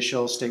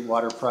initial state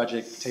water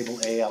project Table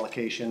A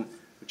allocation,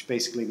 which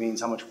basically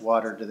means how much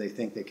water do they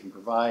think they can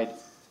provide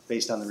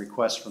based on the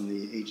requests from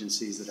the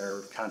agencies that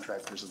are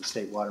contractors of the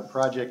state water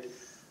project.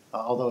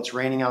 Although it's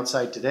raining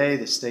outside today,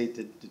 the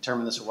state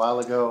determined this a while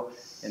ago,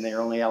 and they are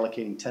only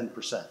allocating 10%.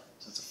 So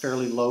it's a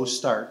fairly low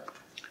start,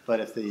 but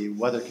if the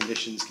weather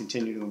conditions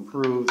continue to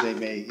improve, they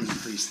may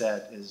increase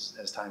that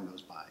as time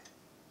goes by.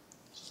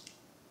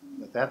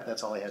 With that,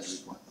 that's all I had to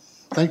report.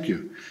 Thank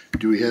you.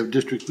 Do we have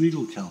district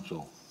legal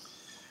counsel?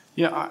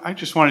 Yeah, I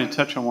just wanted to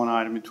touch on one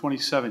item. In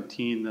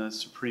 2017, the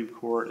Supreme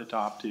Court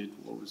adopted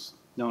what was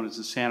known as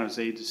the San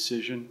Jose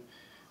decision,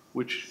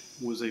 which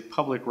was a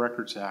Public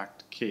Records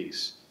Act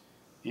case.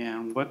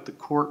 And what the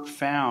court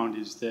found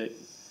is that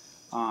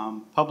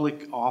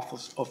public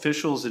office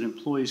officials and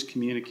employees'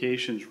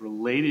 communications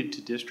related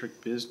to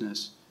district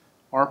business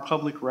are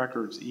public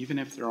records, even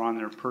if they're on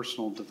their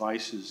personal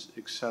devices,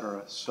 et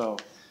cetera. So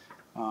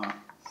I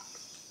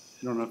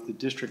don't know if the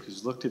district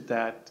has looked at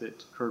that.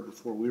 That occurred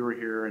before we were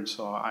here, and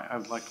so I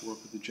would like to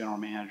work with the general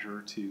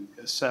manager to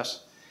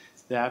assess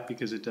that,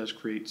 because it does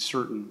create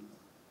certain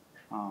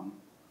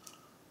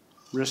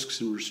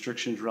risks and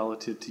restrictions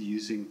relative to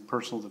using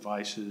personal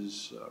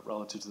devices,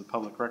 relative to the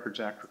Public Records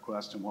Act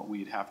request, and what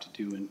we'd have to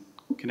do in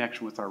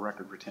connection with our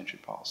record retention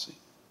policy.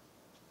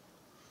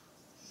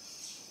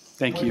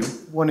 Thank you.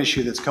 One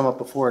issue that's come up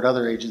before at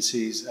other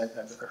agencies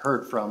I've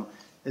heard from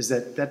is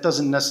that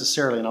doesn't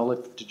necessarily, and I'll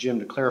look to Jim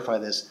to clarify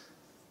this,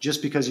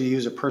 just because you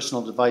use a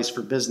personal device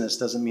for business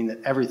doesn't mean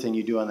that everything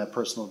you do on that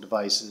personal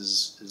device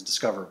is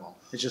discoverable.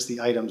 It's just the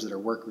items that are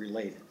work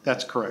related.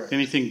 That's correct.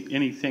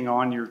 Anything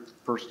on your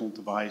personal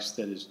device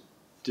that is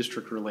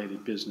district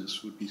related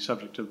business would be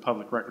subject to the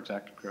Public Records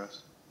Act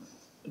request,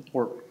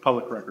 or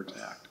Public Records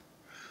Act.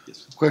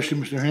 Yes.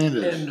 Question, Mr.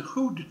 Hernandez. And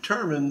who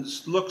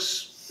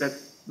looks at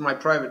my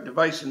private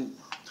device and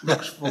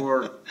looks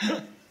for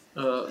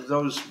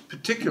those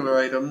particular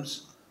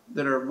items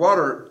that are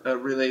water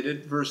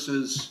related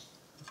versus,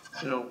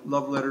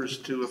 love letters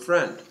to a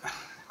friend?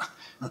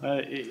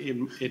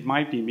 It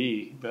might be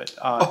me, but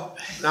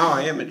now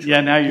I am in trouble.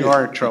 Yeah, now you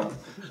are in trouble.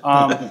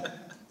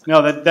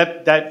 No,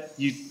 that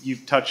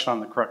you've touched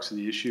on the crux of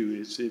the issue.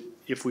 Is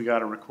if we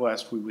got a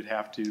request, we would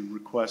have to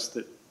request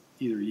that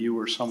either you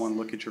or someone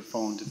look at your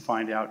phone to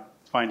find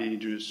any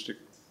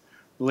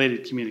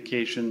related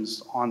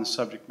communications on the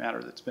subject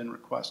matter that's been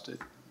requested.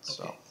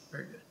 So. Okay,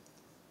 very good.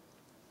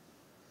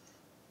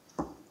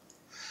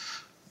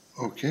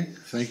 Okay,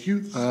 thank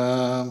you.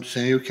 San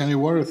Diego County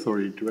Water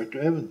Authority,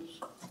 Director Evans.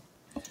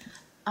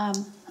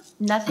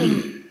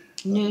 Nothing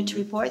new to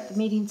report. The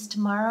meeting's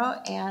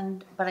tomorrow,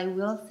 but I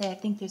will say I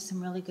think there's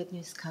some really good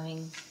news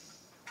coming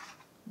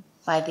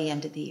by the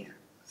end of the year.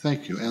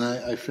 Thank you. And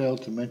I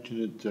failed to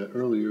mention it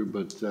earlier,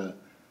 but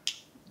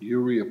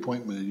your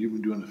reappointment, and you've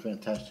been doing a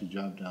fantastic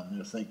job down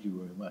there. Thank you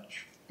very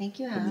much. Thank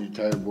you, From the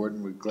entire board,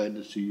 and we're glad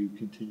to see you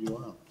continue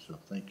on. So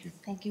thank you.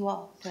 Thank you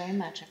all very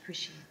much. I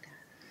appreciate that.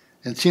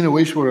 Encino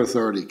Wastewater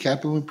Authority,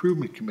 Capital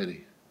Improvement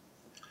Committee.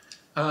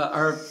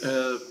 Our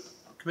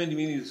committee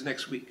meeting is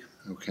next week.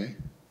 Okay.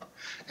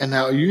 And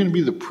now, are you going to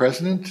be the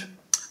president?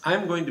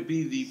 I'm going to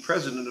be the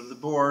president of the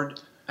board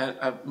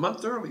a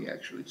month early,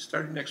 actually,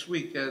 starting next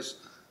week, as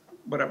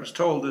what I was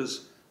told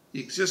is the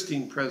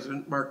existing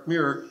president, Mark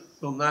Muir,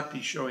 will not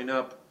be showing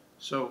up,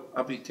 so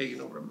I'll be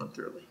taking over a month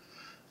early.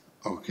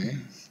 Okay.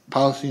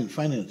 Policy and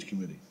Finance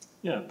Committee.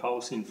 Yeah,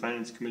 Policy and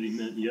Finance Committee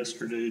met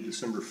yesterday,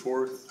 December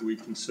 4th. We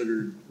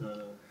considered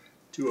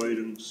two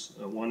items.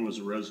 One was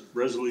a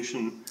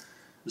resolution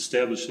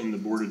establishing the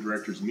Board of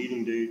Directors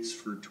meeting dates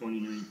for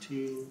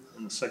 2019,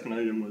 and the second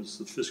item was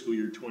the fiscal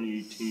year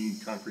 2018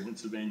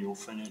 Comprehensive Annual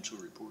Financial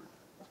Report.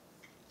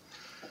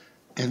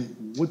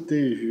 And what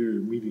day is your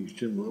meetings,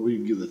 Jim? Well, you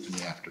can give that to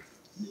me after.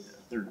 Yeah,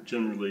 they're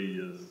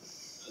generally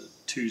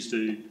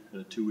Tuesday,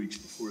 2 weeks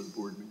before the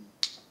board meeting.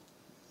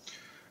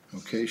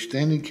 Okay,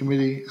 Standing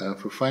Committee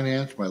for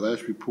Finance, my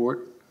last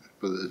report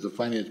as the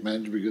finance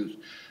manager, because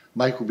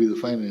Mike will be the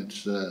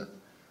finance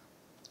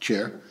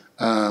chair,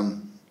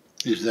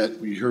 is that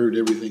we heard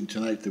everything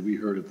tonight that we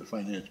heard at the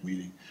finance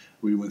meeting.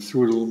 We went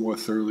through it a little more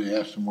thoroughly,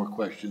 asked some more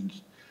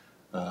questions.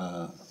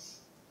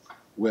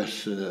 Wes,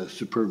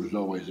 superb as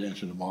always,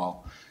 answered them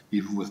all,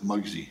 even with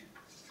Muggsy.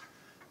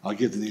 I'll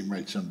get the name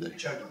right someday.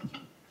 Chuggy.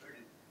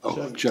 Oh,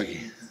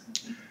 Chuggy.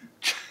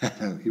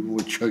 Even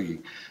with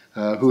Chuggy,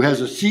 who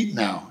has a seat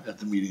now at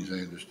the meetings, I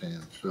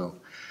understand. So,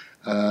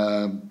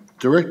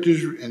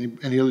 directors,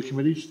 any other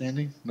committees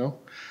standing? No?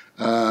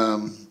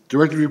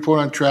 Director report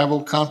on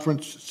travel,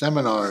 conference,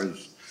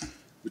 seminars,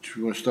 which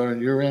we want to start on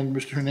your end,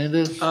 Mr.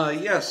 Hernandez?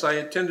 Yes, I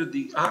attended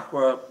the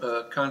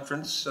Aqua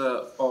conference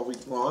all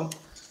week long.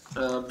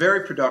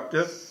 Very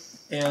productive,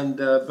 and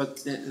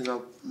but I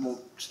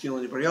won't steal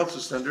anybody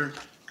else's thunder,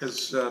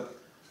 because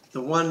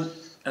the one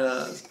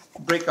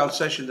breakout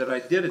session that I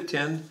did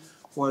attend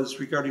was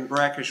regarding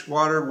brackish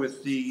water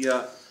with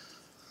the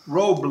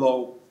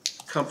Roblo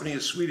company, a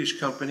Swedish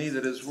company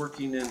that is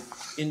working in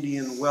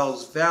Indian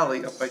Wells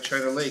Valley up by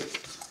China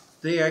Lake.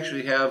 They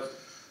actually have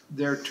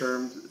their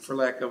term, for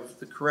lack of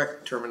the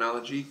correct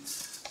terminology,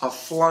 a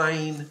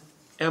flying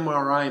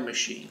MRI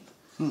machine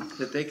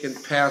that they can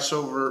pass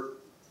over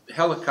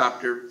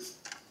helicopter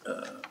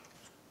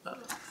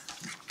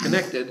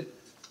connected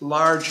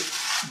large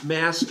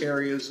mass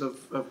areas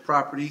of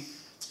property,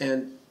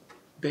 and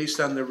based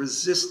on the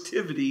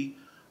resistivity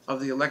of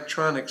the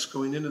electronics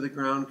going into the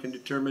ground can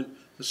determine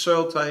the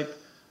soil type,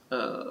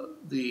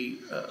 the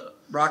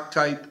rock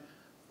type,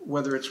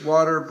 whether it's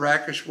water,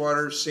 brackish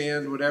water,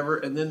 sand, whatever,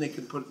 and then they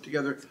can put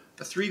together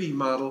a 3D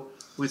model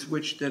with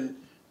which then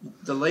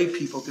the lay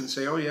people can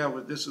say, oh yeah,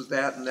 well, this is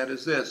that and that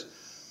is this.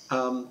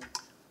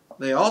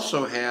 They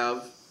also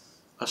have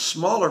a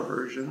smaller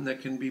version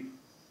that can be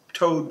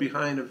towed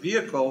behind a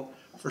vehicle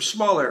for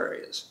small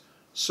areas.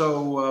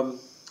 So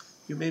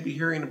you may be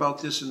hearing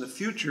about this in the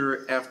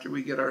future after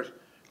we get our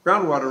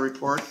groundwater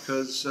report,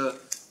 because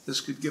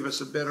this could give us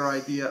a better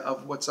idea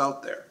of what's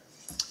out there.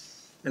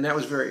 And that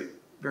was very,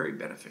 very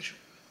beneficial.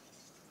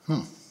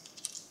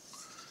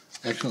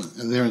 Excellent.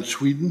 And they're in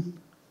Sweden?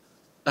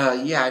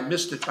 Yeah, I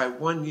missed it by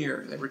 1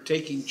 year. They were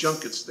taking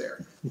junkets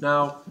there.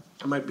 Now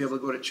I might be able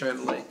to go to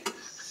China Lake.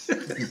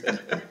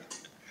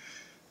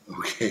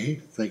 Okay,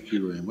 thank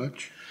you very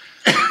much.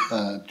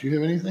 Do you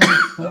have anything?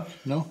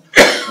 No?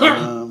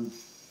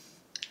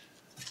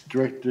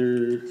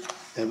 Director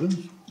Evans?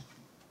 Do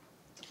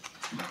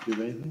you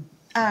have anything?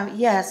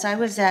 Yes, I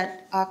was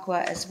at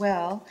Aqua as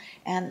well,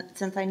 and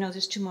since I know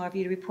there's two more of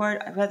you to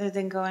report, rather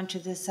than go into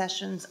the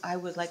sessions, I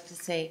would like to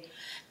say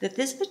that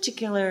this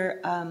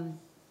particular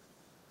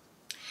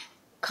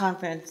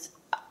conference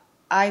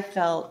I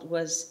felt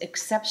was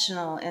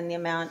exceptional in the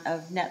amount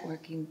of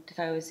networking that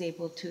I was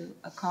able to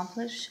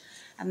accomplish,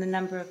 and the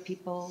number of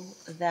people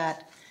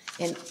that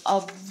in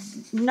a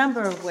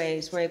number of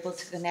ways were able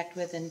to connect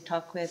with and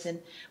talk with.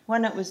 And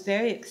one that was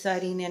very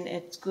exciting, and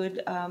it's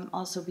good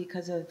also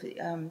because of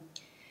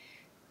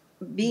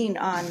being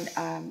on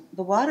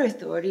the Water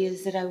Authority,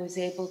 is that I was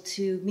able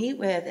to meet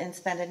with and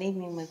spend an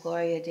evening with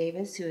Gloria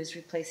Davis, who is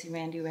replacing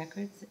Randy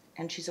Records,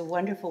 and she's a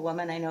wonderful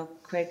woman. I know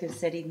Craig has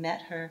said he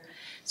met her.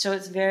 So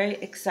it's very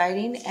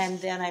exciting. And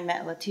then I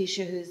met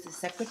Letitia, who's the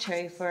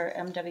secretary for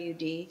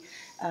MWD,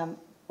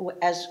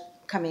 as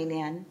coming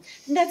in.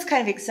 And that's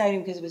kind of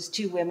exciting because it was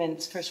two women,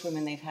 it's the first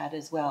women they've had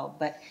as well.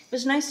 But it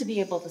was nice to be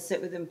able to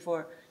sit with them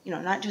for,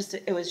 not just,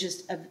 it was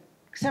just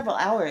several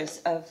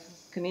hours of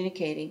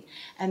communicating.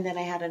 And then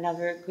I had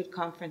another good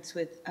conference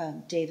with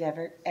Dave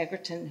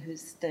Egerton,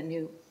 who's the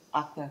new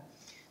Aqua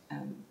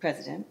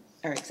president,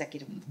 or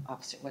executive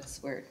officer, what's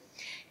the word?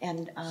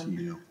 And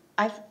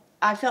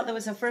I felt that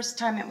was the first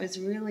time it was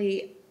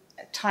really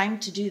time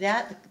to do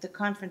that. The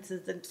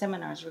conferences and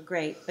seminars were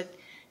great, but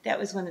that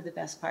was one of the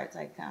best parts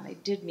I found. I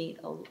did meet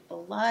a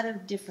lot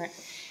of different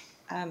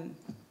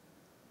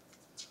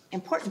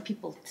important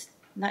people,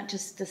 not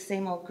just the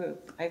same old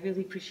group. I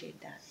really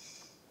appreciate that.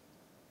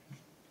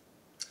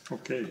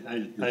 Okay,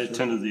 I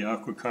attended the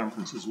Aqua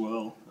Conference as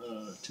well,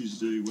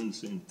 Tuesday,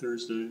 Wednesday, and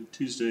Thursday.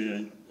 Tuesday,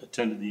 I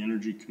attended the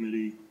Energy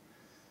Committee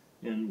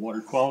and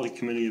Water Quality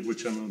Committee, of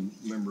which I'm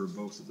a member of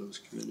both of those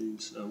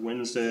committees.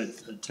 Wednesday,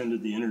 I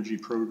attended the Energy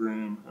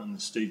Program on the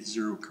state's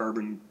zero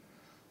carbon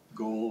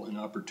goal and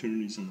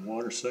opportunities in the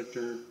water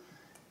sector,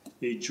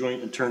 a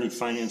joint attorney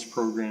finance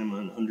program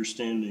on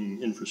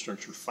understanding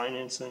infrastructure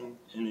financing,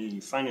 and a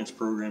finance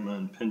program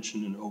on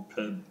pension and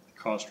OPEB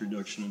cost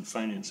reduction and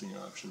financing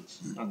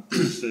options. On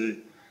Thursday,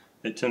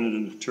 I attended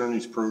an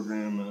attorney's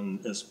program on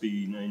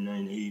SB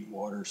 998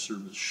 water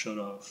service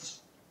shutoffs.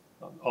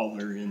 All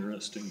very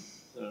interesting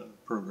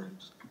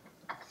programs.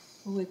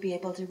 Will we be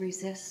able to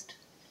resist?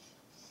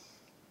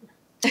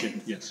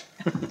 Yes.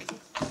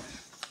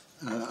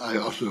 I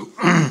also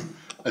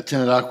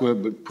attended Aqua,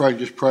 but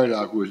just prior to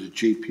Aqua was a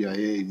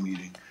JPIA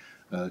meeting,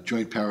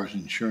 Joint Powers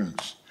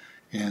Insurance,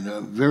 and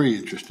very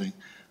interesting.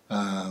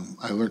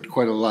 I learned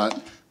quite a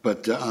lot,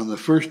 but on the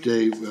first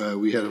day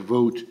we had a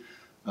vote,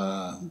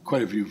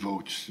 quite a few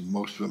votes,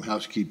 most of them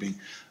housekeeping,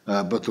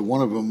 but the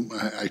one of them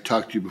I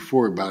talked to you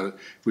before about it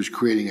was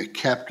creating a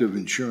captive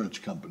insurance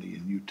company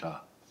in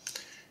Utah,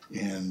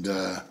 and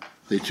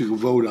they took a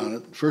vote on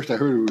it. First I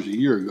heard it was a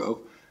year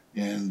ago,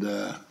 and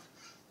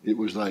it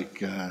was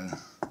like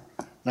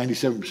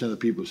 97% of the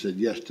people said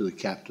yes to the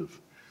captive.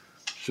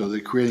 So they're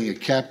creating a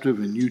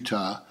captive in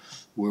Utah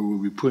where we'll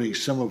be putting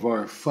some of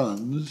our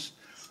funds,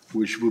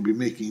 which will be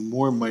making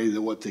more money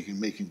than what they can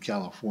make in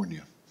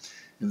California.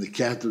 And the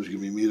captive is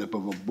going to be made up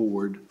of a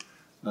board,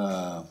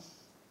 a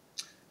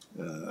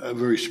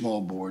very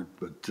small board,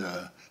 but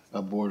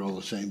a board all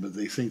the same. But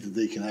they think that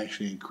they can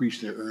actually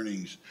increase their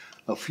earnings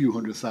a few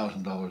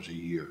 $100,000 a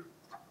year,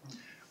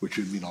 which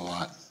would mean a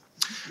lot.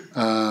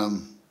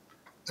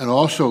 And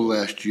also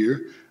last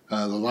year,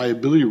 the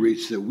liability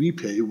rates that we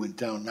pay went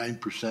down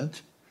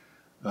 9%.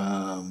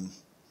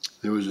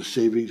 there was a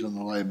savings on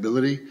the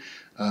liability.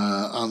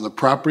 On the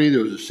property,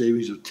 there was a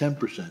savings of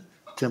 10%,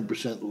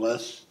 10%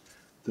 less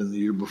than the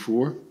year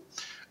before.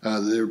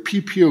 Their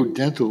PPO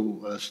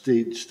dental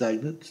stayed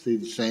stagnant,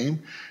 stayed the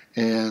same,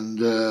 and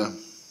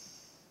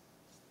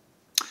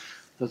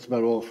that's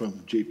about all from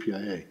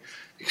JPIA,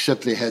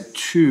 except they had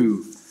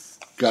two.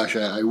 Gosh,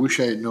 I wish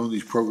I had known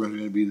these programs were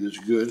going to be this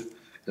good.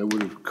 I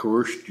would have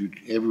coerced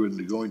everyone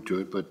to go into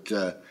it, but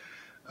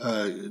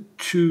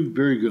two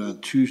very good on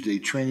Tuesday,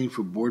 training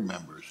for board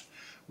members,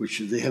 which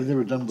they have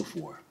never done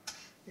before.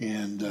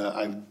 And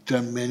I've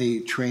done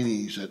many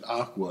trainings at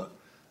Aqua,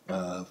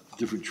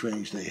 different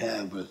trainings they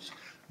have, but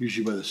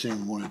usually by the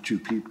same one or two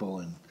people.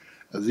 And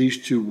these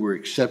two were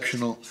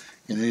exceptional.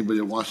 And anybody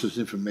that wants this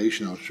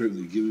information, I'll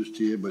certainly give this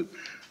to you. But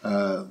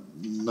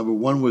number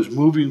one was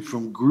moving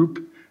from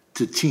group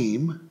to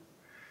team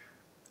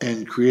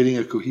and creating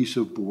a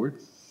cohesive board.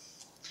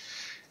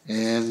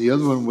 And the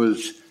other one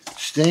was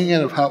staying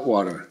out of hot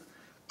water,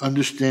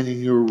 understanding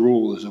your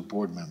role as a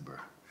board member.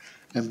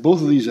 And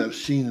both of these I've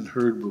seen and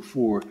heard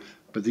before,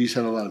 but these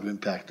had a lot of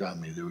impact on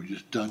me. They were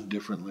just done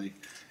differently,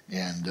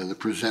 and the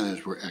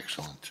presenters were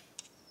excellent.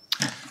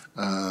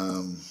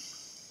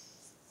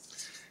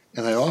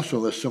 And I also,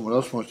 unless someone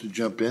else wants to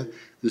jump in,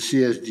 the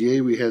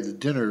CSDA, we had the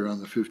dinner on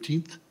the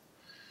 15th.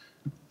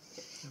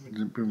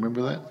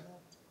 Remember that?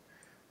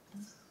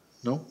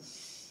 No?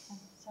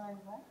 Sorry,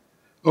 what?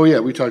 Oh, yeah,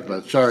 we talked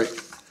about it. Sorry.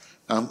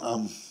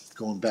 I'm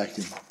going back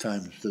in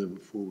time instead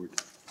of forward.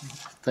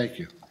 Thank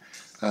you.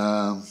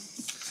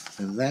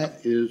 And that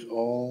is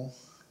all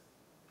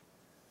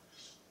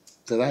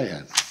that I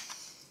had.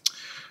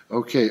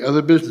 Okay,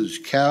 other business.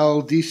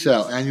 Cal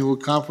DSAL annual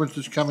conference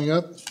is coming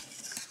up.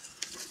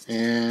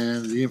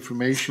 And the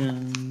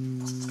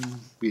information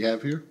we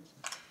have here?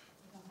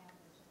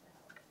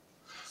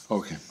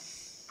 Okay.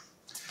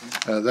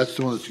 That's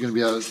the one that's going to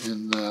be out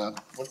in...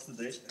 What's the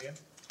date again?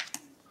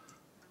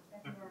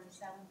 February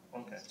 7th.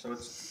 Okay, so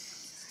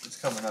it's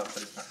coming up,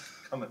 but it's not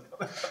coming up.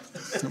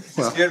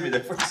 Well, It scared me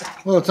there for a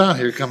second. well, it's on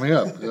here coming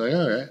up. Like,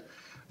 all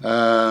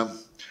right.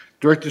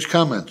 Director's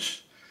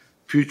comments.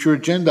 Future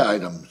agenda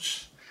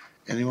items.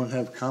 Anyone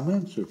have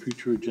comments or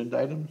future agenda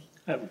items?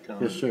 I have a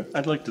comment. Yes, sir.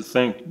 I'd like to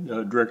thank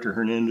Director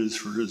Hernandez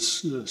for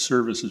his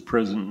service as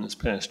president this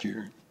past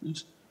year.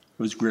 It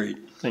was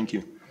great. Thank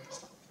you.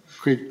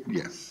 Great,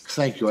 yeah.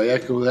 Thank you. I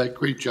echo that.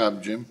 Great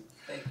job, Jim.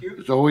 Thank you.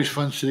 It's always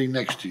fun sitting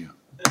next to you.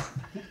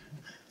 I'm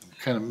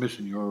kind of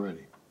missing you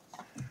already.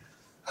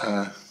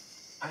 I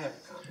have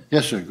a comment.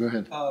 Yes, sir. Go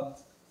ahead.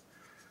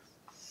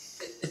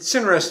 It's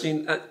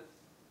interesting.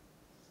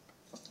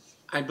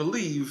 I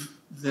believe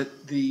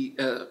that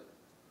the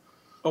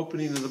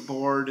opening of the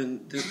board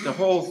and the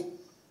whole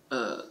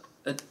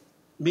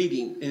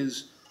meeting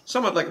is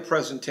somewhat like a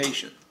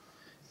presentation.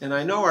 And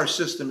I know our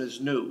system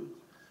is new,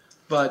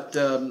 but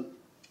the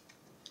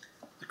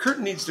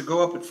curtain needs to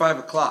go up at 5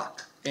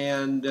 o'clock.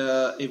 And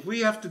if we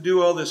have to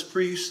do all this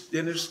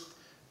pre-dinners,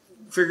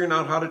 figuring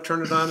out how to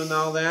turn it on and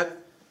all that,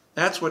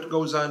 that's what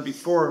goes on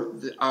before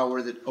the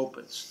hour that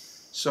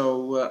opens.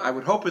 So I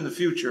would hope in the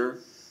future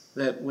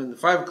that when the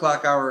 5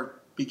 o'clock hour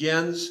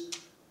begins,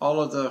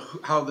 all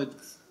of how the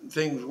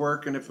things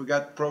work, and if we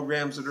got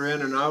programs that are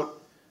in and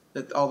out,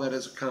 that all that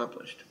is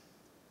accomplished.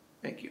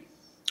 Thank you.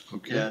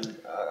 Okay. Yeah, and,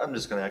 I'm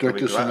just going to echo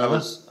because I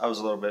was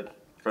a little bit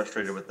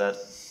frustrated with that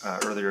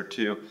earlier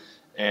too,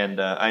 and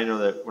I know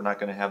that we're not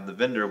going to have the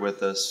vendor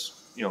with us,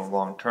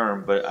 long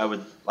term. But I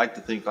would like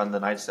to think on the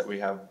nights that we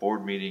have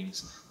board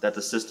meetings that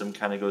the system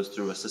kind of goes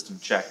through a system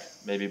check,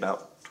 maybe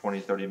about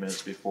 20-30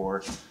 minutes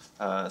before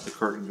the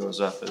curtain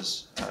goes up,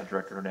 as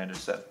Director Hernandez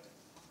said.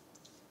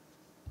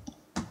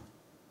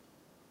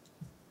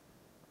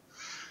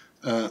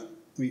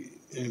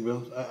 Anybody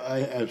else? I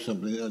have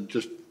something,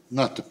 just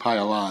not to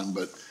pile on,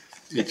 but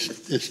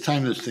it's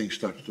time this thing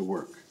starts to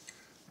work.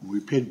 We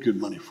paid good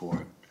money for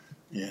it,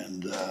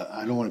 and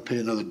I don't want to pay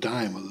another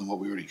dime other than what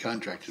we already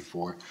contracted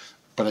for,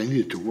 but I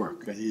need it to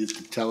work. I need it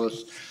to tell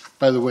us.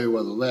 By the way,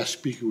 while the last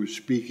speaker was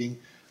speaking,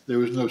 there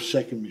was no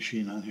second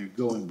machine on here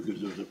going because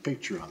there was a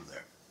picture on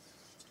there.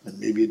 And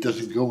maybe it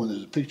doesn't go when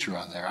there's a picture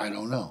on there, I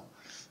don't know.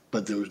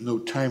 But there was no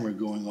timer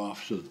going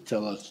off to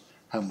tell us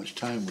how much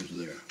time was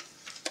there.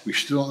 We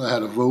still don't know how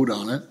to vote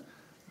on it.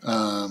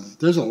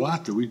 There's a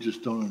lot that we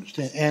just don't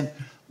understand. And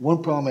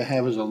one problem I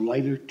have is a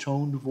lighter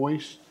toned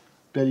voice.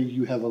 Betty,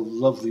 you have a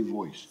lovely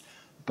voice.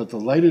 But the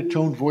lighter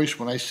toned voice,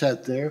 when I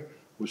sat there,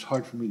 was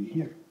hard for me to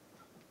hear.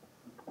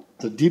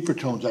 The deeper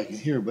tones I can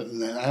hear, but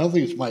I don't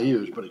think it's my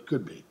ears, but it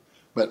could be.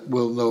 But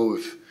we'll know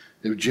if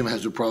Jim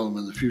has a problem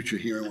in the future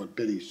hearing what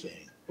Betty's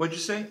saying. What'd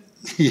you say?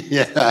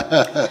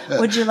 Yeah.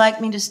 Would you like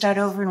me to start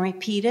over and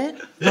repeat it?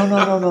 No.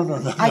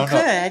 I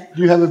could.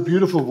 You have a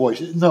beautiful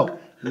voice. No,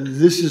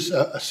 this is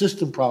a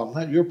system problem,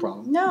 not your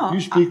problem. No. You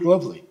speak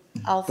lovely.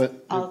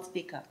 I'll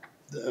speak up.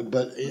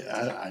 But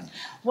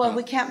Well,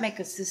 we can't make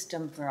a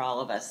system for all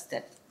of us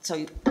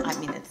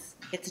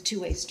it's a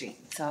two-way street.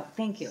 So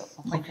thank you.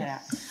 I'll point that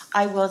out.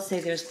 I will say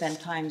there's been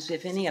times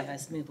if any of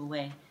us move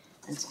away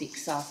and speak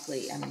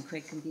softly. I mean,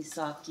 Craig can be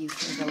soft, you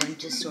can go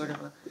into sort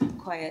of a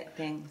quiet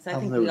thing. So I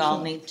think we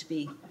all need to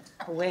be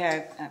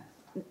aware,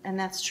 and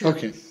that's true.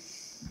 Okay.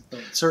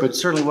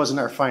 Certainly wasn't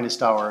our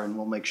finest hour, and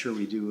we'll make sure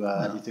we do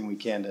everything we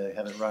can to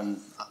have it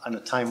run on a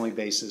timely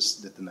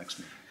basis at the next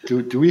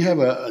meeting. Do we have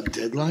a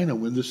deadline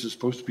on when this is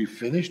supposed to be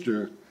finished,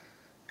 or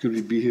could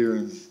we be here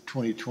in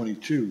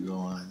 2022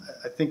 going?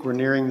 I think we're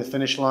nearing the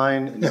finish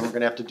line, and then we're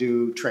gonna have to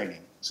do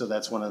training. So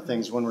that's one of the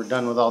things, when we're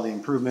done with all the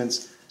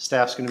improvements,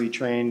 staff's gonna be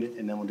trained,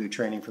 and then we'll do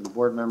training for the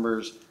board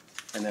members,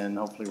 and then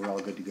hopefully we're all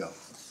good to go.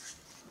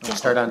 We'll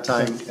start on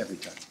time every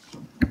time.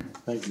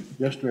 Thank you.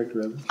 Yes, Director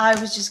Evans? I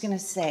was just gonna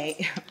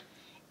say,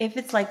 if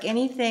it's like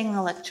anything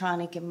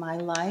electronic in my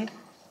life,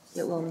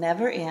 it will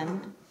never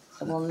end.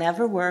 It will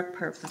never work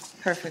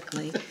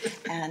perfectly.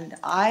 And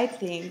I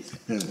think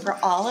for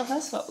all of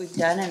us, what we've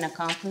done and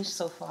accomplished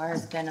so far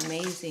has been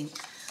amazing.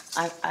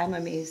 I'm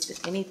amazed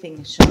that anything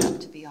has shown up,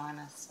 to be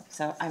honest.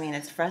 So, I mean,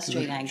 it's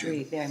frustrating, I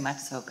agree, very much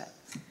so, but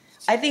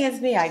I think it's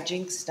me, I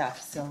jinx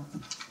stuff, so.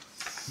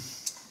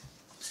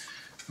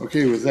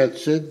 Okay, with that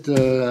said,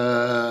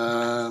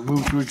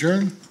 move to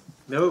adjourn?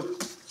 No.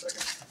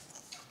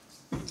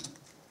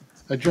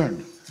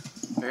 Adjourned.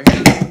 Very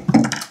good.